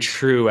very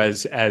true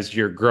as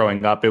you're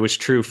growing up. It was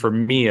true for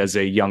me as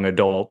a young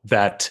adult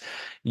that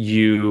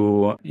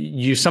you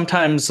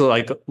sometimes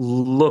like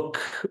look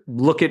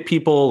at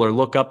people or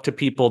look up to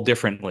people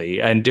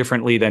differently and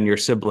differently than your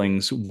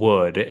siblings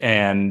would.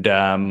 And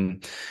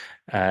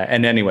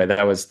anyway,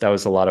 that was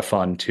a lot of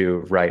fun to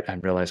write. I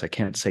realize I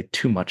can't say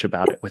too much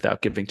about it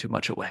without giving too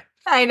much away.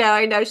 I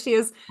know.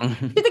 She's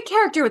a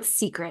character with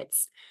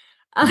secrets.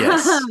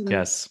 Yes, Um,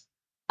 yes.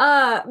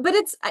 but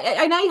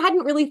and I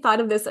hadn't really thought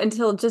of this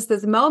until just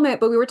this moment,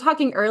 but we were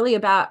talking earlier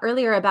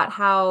about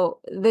how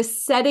the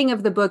setting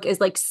of the book is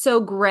like so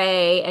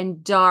gray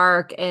and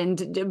dark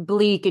and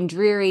bleak and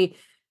dreary.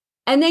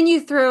 And then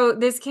you throw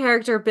this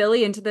character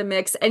Billy into the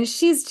mix, and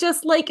she's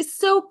just like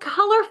so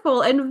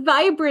colorful and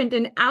vibrant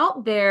and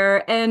out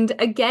there. And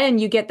again,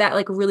 you get that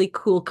like really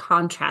cool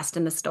contrast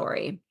in the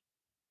story.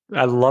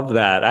 I love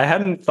that. I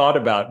hadn't thought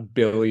about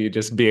Billy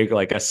just being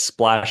like a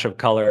splash of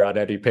color on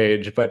any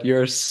page, but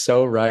you're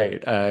so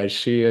right.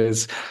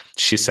 She's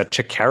such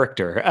a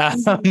character.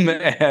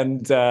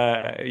 And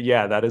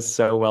yeah, that is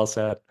so well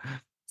said.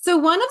 So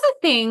one of the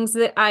things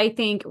that I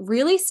think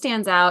really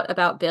stands out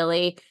about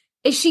Billy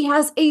is she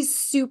has a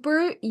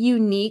super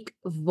unique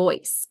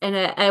voice and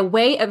a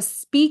way of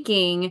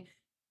speaking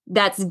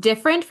that's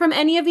different from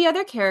any of the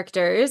other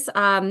characters,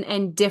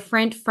 and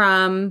different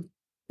from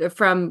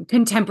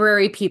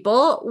contemporary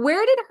people.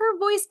 Where did her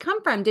voice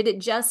come from? Did it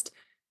just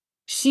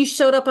she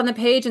showed up on the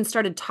page and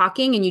started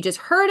talking and you just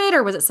heard it,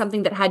 or was it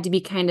something that had to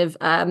be kind of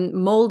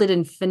molded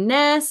and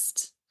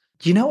finessed?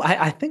 You know,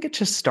 I think it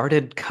just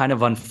started kind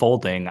of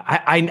unfolding.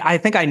 I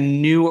think I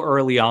knew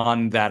early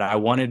on that I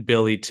wanted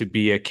Billy to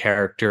be a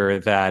character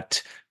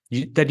that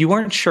you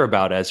weren't sure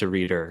about as a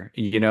reader.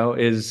 You know,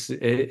 is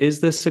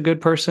this a good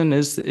person?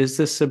 Is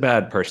this a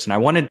bad person? I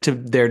wanted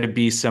there to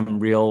be some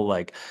real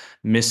like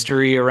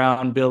mystery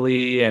around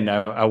Billy, and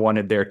I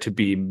wanted there to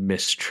be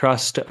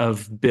mistrust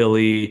of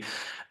Billy.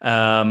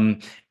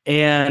 And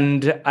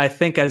I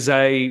think as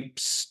I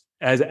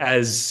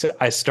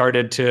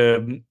started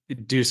to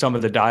do some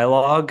of the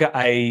dialogue,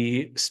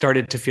 I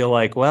started to feel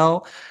like,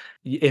 well,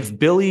 if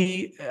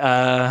Billy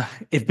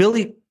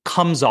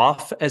comes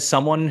off as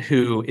someone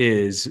who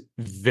is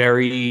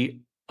very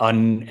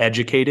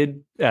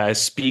uneducated,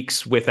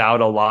 speaks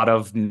without a lot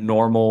of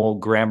normal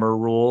grammar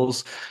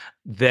rules,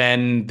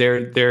 then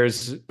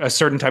there's a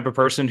certain type of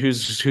person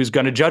who's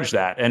going to judge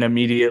that and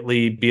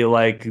immediately be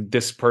like,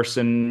 this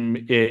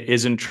person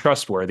isn't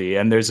trustworthy.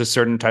 And there's a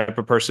certain type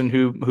of person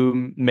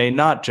who may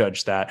not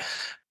judge that.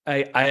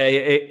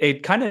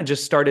 It kind of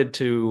just started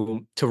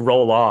to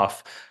roll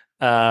off.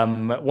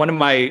 One of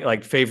my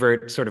like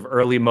favorite sort of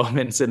early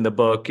moments in the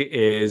book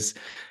is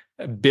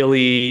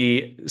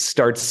Billy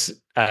starts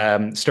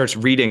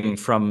reading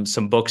from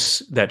some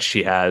books that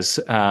she has,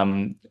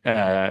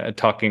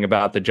 talking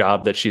about the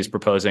job that she's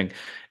proposing,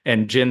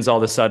 and Jin's all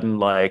of a sudden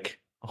like,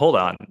 "Hold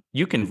on,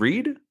 you can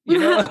read?"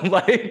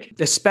 like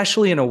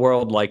especially in a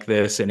world like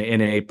this and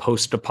in a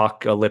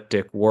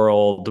post-apocalyptic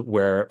world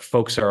where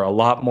folks are a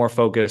lot more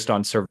focused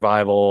on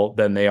survival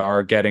than they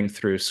are getting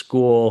through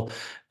school.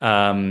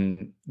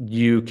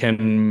 You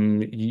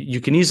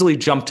can easily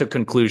jump to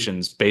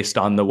conclusions based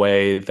on the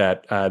way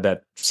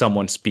that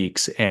someone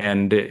speaks,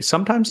 and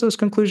sometimes those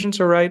conclusions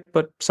are right,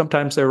 but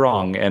sometimes they're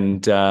wrong,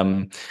 and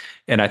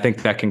I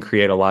think that can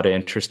create a lot of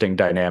interesting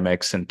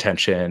dynamics and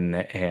tension,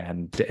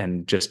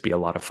 and just be a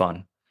lot of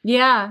fun.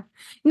 Yeah.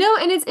 No,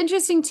 and it's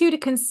interesting too to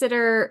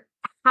consider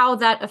how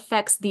that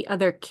affects the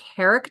other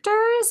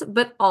characters,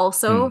 but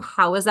also Hmm.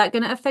 how is that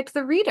going to affect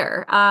the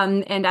reader?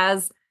 And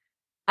as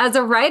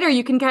a writer,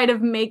 you can kind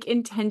of make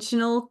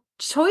intentional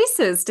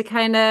choices to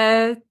kind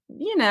of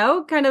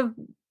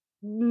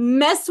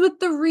mess with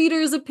the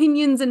reader's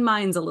opinions and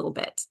minds a little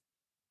bit.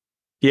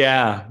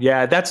 Yeah,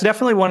 yeah, that's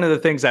definitely one of the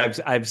things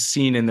I've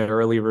seen in the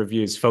early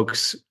reviews.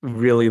 Folks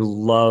really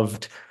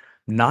loved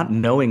not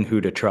knowing who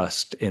to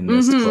trust in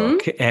this Mm-hmm.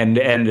 book, and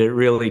it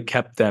really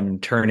kept them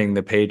turning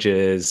the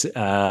pages.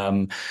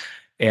 And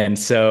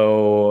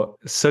so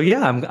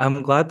yeah,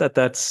 I'm glad that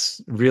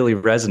that's really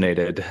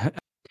resonated.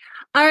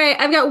 All right,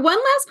 I've got one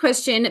last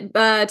question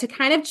to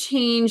kind of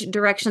change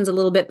directions a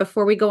little bit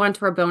before we go on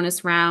to our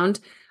bonus round.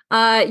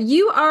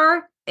 You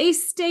are a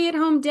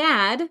stay-at-home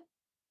dad.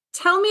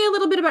 Tell me a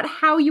little bit about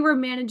how you are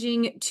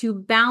managing to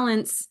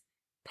balance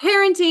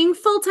parenting,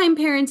 full-time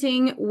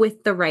parenting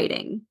with the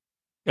writing.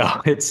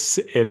 Oh,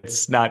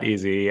 it's not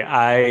easy.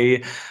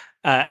 My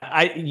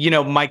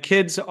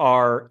kids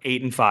are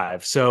 8 and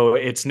 5, so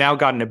it's now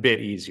gotten a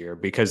bit easier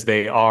because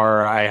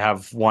I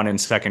have one in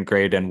second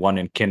grade and one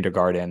in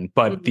kindergarten.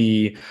 But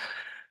Mhm.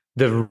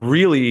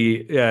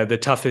 the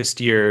toughest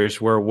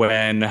years were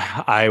when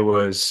I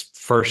was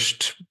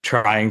first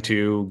trying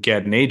to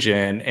get an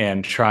agent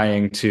and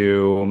trying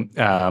to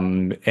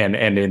and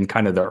in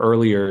kind of the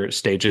earlier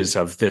stages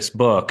of this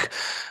book.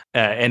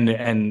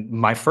 And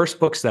my first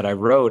books that I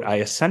wrote, I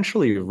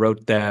essentially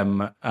wrote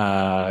them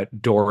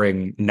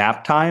during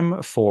nap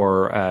time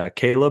for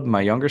Caleb, my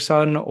younger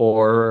son,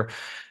 or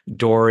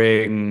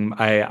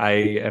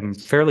I am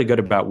fairly good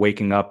about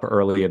waking up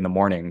early in the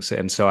mornings,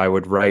 and so I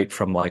would write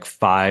from like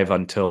 5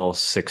 until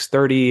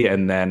 6:30,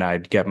 and then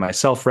I'd get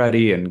myself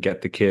ready and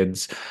get the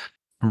kids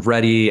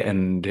ready.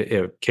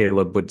 And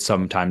Caleb would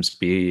sometimes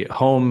be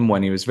home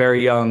when he was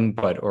very young,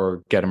 but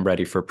or get him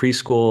ready for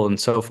preschool and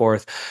so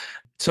forth.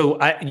 So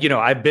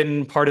I've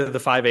been part of the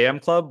 5 a.m.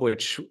 club,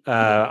 which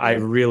I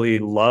Ooh. really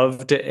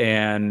loved,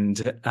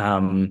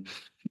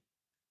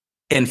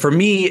 and for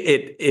me,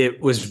 it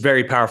was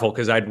very powerful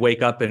because I'd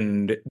wake up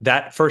and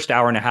that first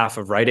hour and a half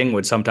of writing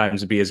would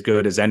sometimes be as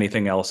good as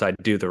anything else I'd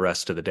do the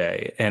rest of the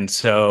day. And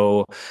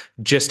so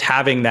just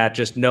having that,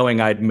 just knowing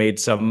I'd made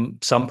some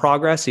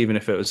progress, even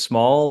if it was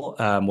small,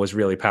 was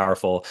really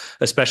powerful,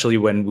 especially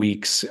when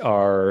weeks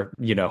are,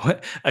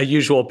 a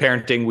usual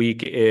parenting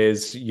week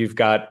is you've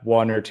got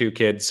one or two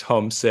kids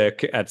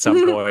homesick at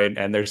some point,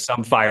 and there's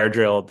some fire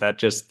drill that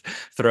just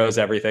throws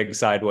everything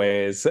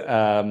sideways.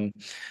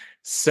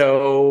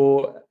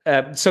 So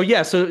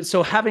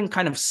having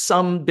kind of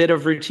some bit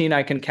of routine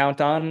I can count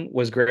on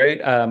was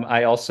great.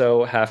 I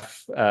also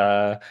have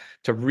to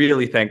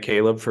really thank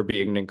Caleb for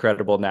being an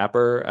incredible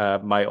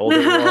napper. My older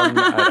one,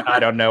 I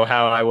don't know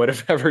how I would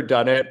have ever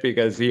done it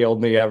because he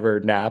only ever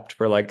napped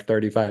for like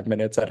 35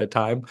 minutes at a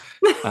time.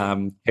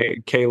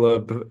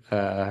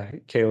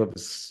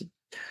 Caleb's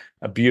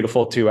a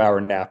beautiful 2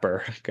 hour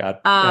napper.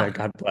 Uh,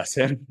 God bless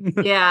him.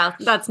 yeah,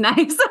 that's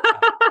nice.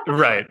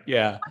 Right.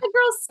 Yeah. My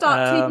girls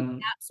stopped taking Um,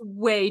 naps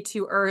way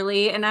too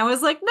early, and I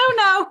was like, no,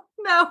 no,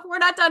 no, we're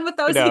not done with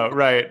those yet. No,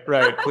 right,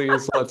 right.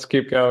 Please, let's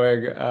keep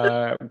going.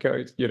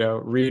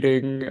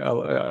 Reading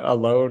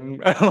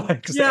alone,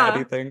 like Yeah.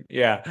 anything.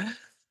 Yeah.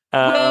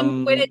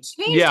 When it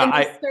changed Yeah, and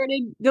they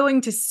started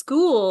going to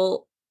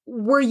school,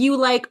 were you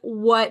like,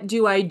 what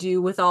do I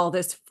do with all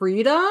this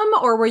freedom?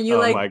 Or were you oh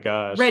like my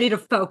gosh. ready to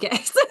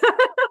focus?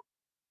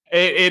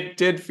 It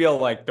did feel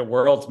like the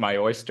world's my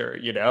oyster,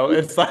 you know?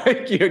 It's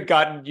like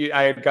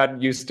I had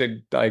gotten used to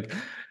like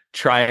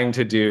trying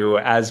to do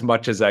as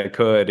much as I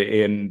could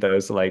in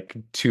those like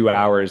 2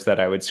 hours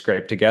that I would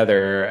scrape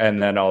together.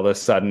 And then all of a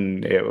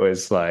sudden it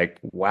was like,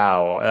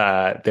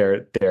 wow,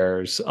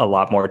 there's a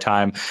lot more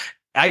time.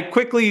 I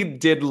quickly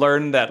did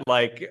learn that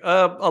like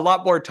a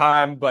lot more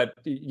time, but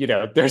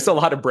there's a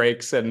lot of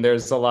breaks and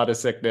there's a lot of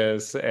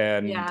sickness,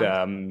 and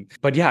Yeah.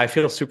 but yeah, I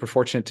feel super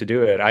fortunate to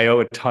do it. I owe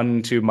a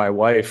ton to my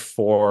wife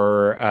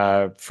for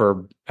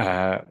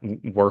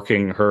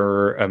working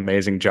her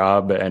amazing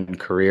job and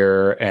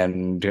career,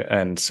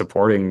 and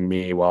supporting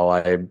me while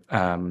I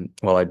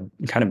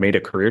kind of made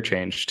a career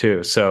change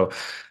too. So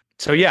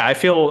yeah, I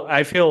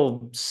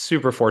feel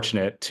super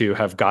fortunate to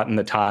have gotten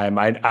the time.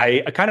 I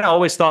kind of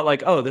always thought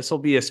like, oh, this will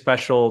be a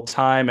special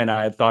time, and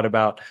I had thought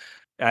about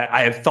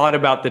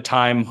the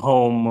time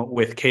home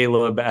with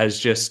Caleb as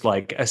just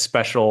like a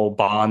special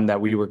bond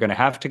that we were going to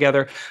have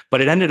together.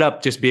 But it ended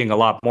up just being a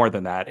lot more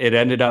than that. It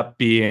ended up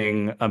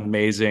being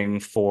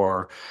amazing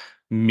for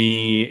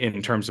me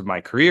in terms of my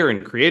career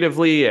and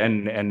creatively,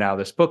 and now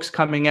this book's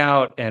coming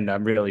out and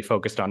I'm really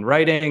focused on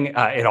writing.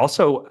 It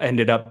also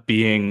ended up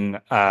being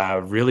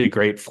really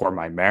great for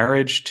my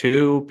marriage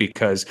too,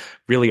 because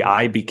really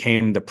I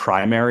became the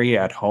primary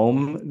at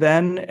home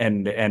then,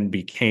 and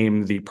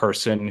became the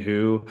person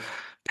who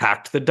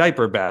packed the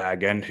diaper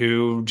bag and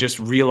who just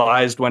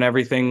realized when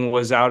everything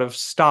was out of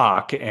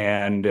stock.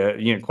 And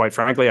quite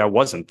frankly, I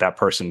wasn't that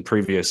person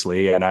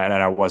previously, and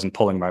I wasn't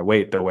pulling my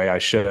weight the way I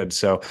should.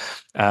 So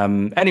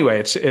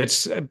anyway,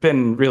 it's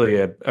been really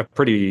a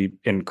pretty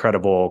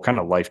incredible kind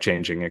of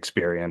life-changing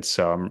experience.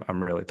 So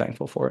I'm really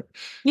thankful for it.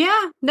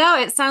 Yeah, no,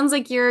 it sounds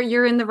like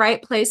you're in the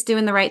right place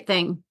doing the right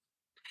thing.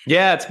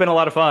 Yeah, it's been a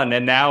lot of fun.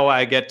 And now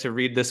I get to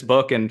read this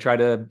book and try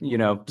to,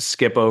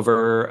 skip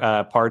over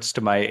parts to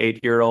my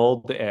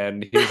 8-year-old.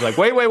 And he's like,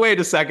 wait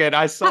a second.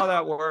 I saw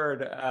that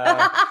word.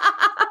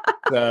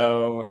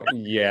 So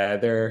yeah,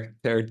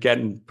 they're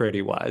getting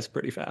pretty wise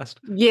pretty fast.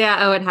 Yeah,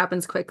 oh, it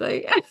happens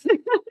quickly.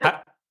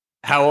 How,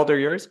 how old are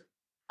yours?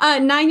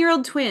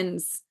 9-year-old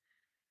twins.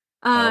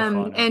 Oh,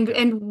 fun. And Okay.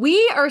 and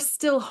we are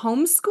still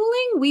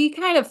homeschooling. We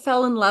kind of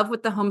fell in love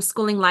with the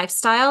homeschooling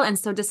lifestyle and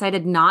so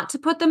decided not to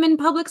put them in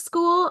public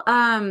school,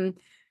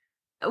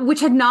 which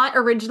had not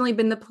originally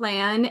been the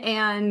plan.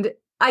 And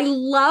I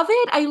love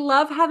it. I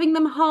love having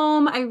them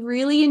home. I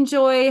really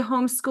enjoy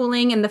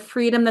homeschooling and the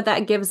freedom that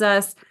that gives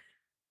us.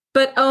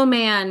 But oh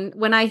man,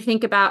 when I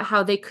think about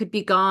how they could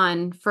be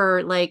gone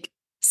for like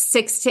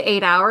 6 to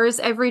 8 hours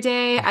every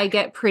day, I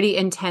get pretty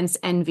intense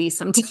envy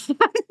sometimes.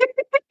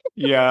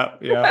 Yeah,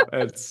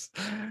 it's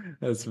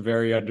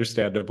very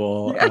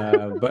understandable.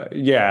 Yeah. But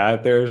yeah,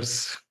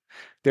 there's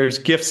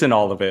gifts in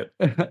all of it.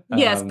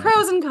 Yes, Um,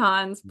 pros and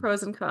cons for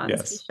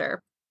yes.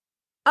 sure.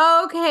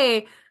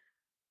 Okay.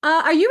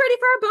 Are you ready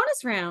for our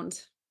bonus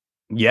round?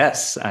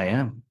 Yes, I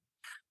am.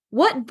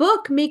 What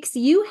book makes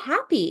you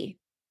happy?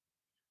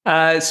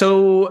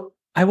 So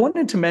I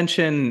wanted to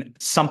mention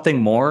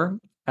Something More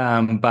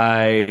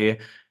by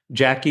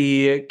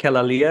Jackie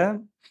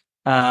Kelalia.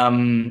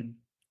 Um,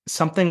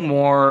 Something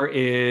More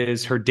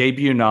is her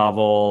debut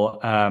novel.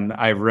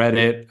 I read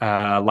it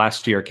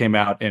last year, came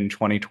out in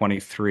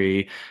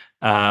 2023,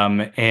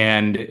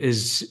 and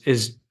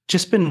is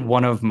just been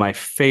one of my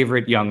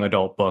favorite young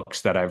adult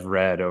books that I've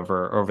read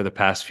over the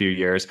past few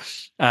years.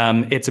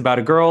 It's about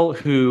a girl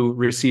who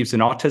receives an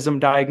autism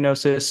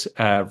diagnosis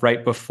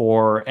right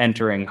before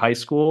entering high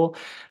school.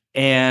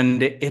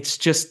 And it's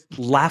just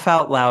laugh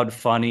out loud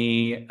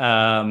funny.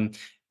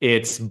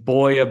 It's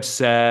boy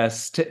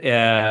obsessed.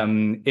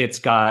 It's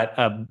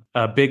got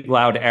a big,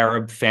 loud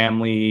Arab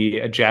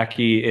family.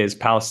 Jackie is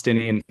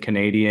Palestinian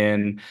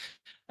Canadian,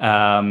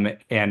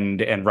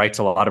 and writes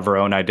a lot of her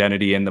own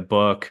identity in the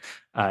book.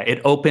 It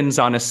opens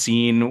on a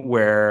scene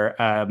where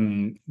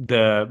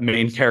the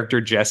main character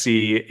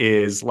Jessie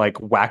is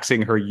like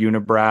waxing her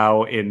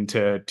unibrow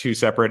into two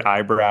separate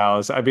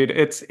eyebrows. I mean,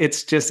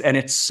 it's just, and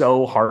it's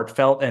so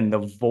heartfelt, and the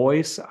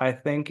voice, I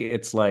think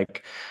it's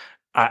like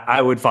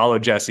I would follow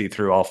Jesse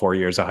through all 4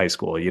 years of high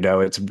school.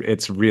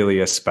 It's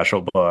really a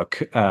special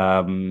book.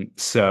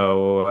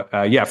 So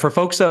yeah, for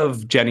folks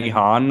of Jenny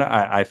Han,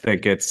 I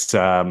think it's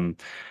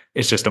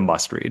just a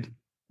must read.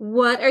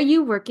 What are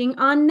you working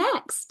on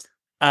next?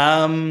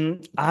 I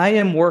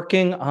am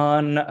working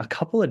on a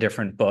couple of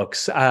different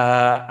books.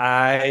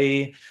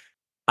 I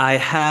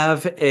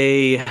have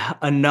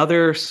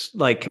another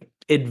like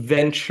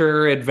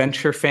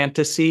adventure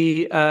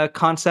fantasy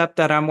concept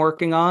that I'm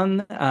working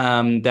on,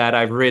 that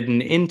I've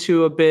written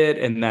into a bit,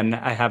 and then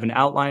I have an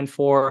outline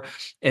for,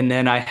 and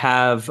then I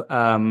have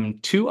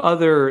two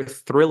other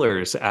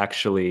thrillers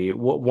actually.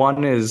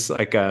 One is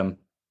like a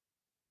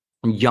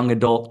young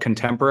adult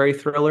contemporary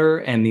thriller,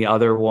 and the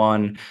other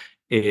one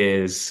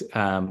is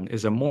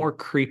a more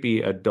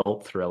creepy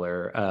adult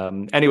thriller.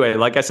 Anyway,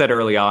 like I said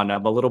early on,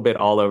 I'm a little bit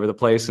all over the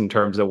place in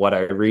terms of what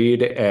I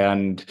read,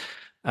 and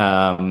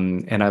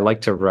I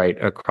like to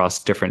write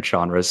across different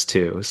genres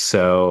too.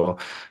 So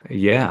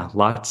yeah,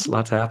 lots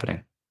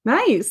happening.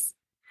 Nice.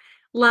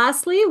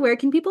 Lastly, where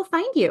can people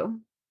find you?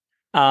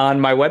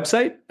 On my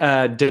website,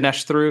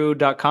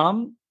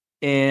 dineshthrough.com.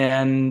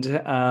 And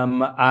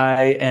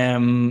I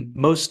am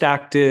most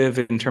active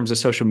in terms of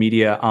social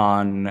media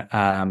on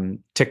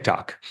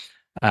TikTok,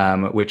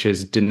 which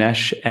is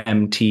Dinesh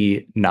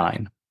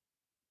MT9.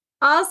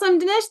 Awesome.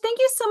 Dinesh, thank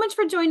you so much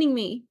for joining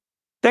me.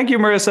 Thank you,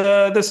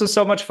 Marissa. This was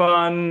so much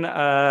fun.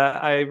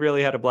 I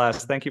really had a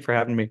blast. Thank you for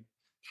having me.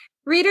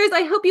 Readers,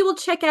 I hope you will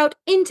check out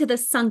Into the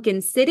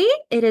Sunken City.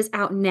 It is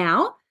out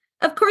now.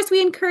 Of course,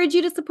 we encourage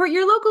you to support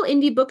your local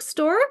indie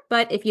bookstore,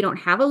 but if you don't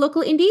have a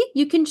local indie,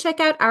 you can check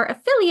out our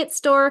affiliate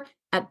store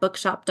at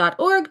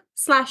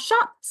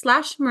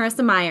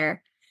bookshop.org/shop/Marissa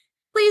Meyer.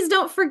 Please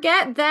don't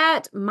forget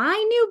that my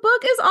new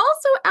book is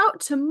also out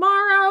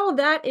tomorrow.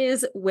 That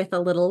is With a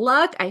Little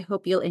Luck. I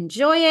hope you'll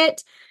enjoy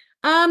it.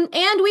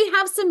 And we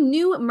have some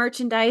new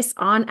merchandise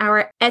on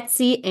our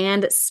Etsy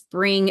and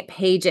Spring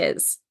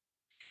pages.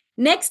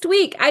 Next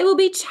week, I will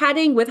be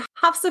chatting with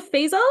Hafsa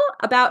Faisal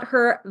about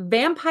her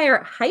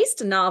vampire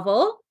heist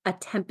novel, A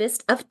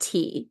Tempest of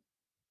Tea.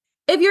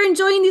 If you're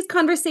enjoying these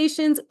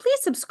conversations,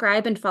 please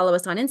subscribe and follow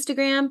us on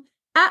Instagram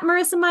at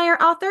Marissa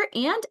Meyer Author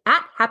and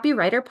at Happy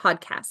Writer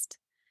Podcast.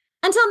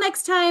 Until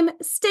next time,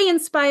 stay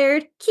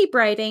inspired, keep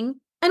writing,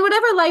 and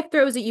whatever life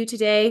throws at you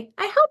today,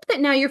 I hope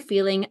that now you're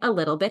feeling a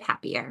little bit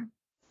happier.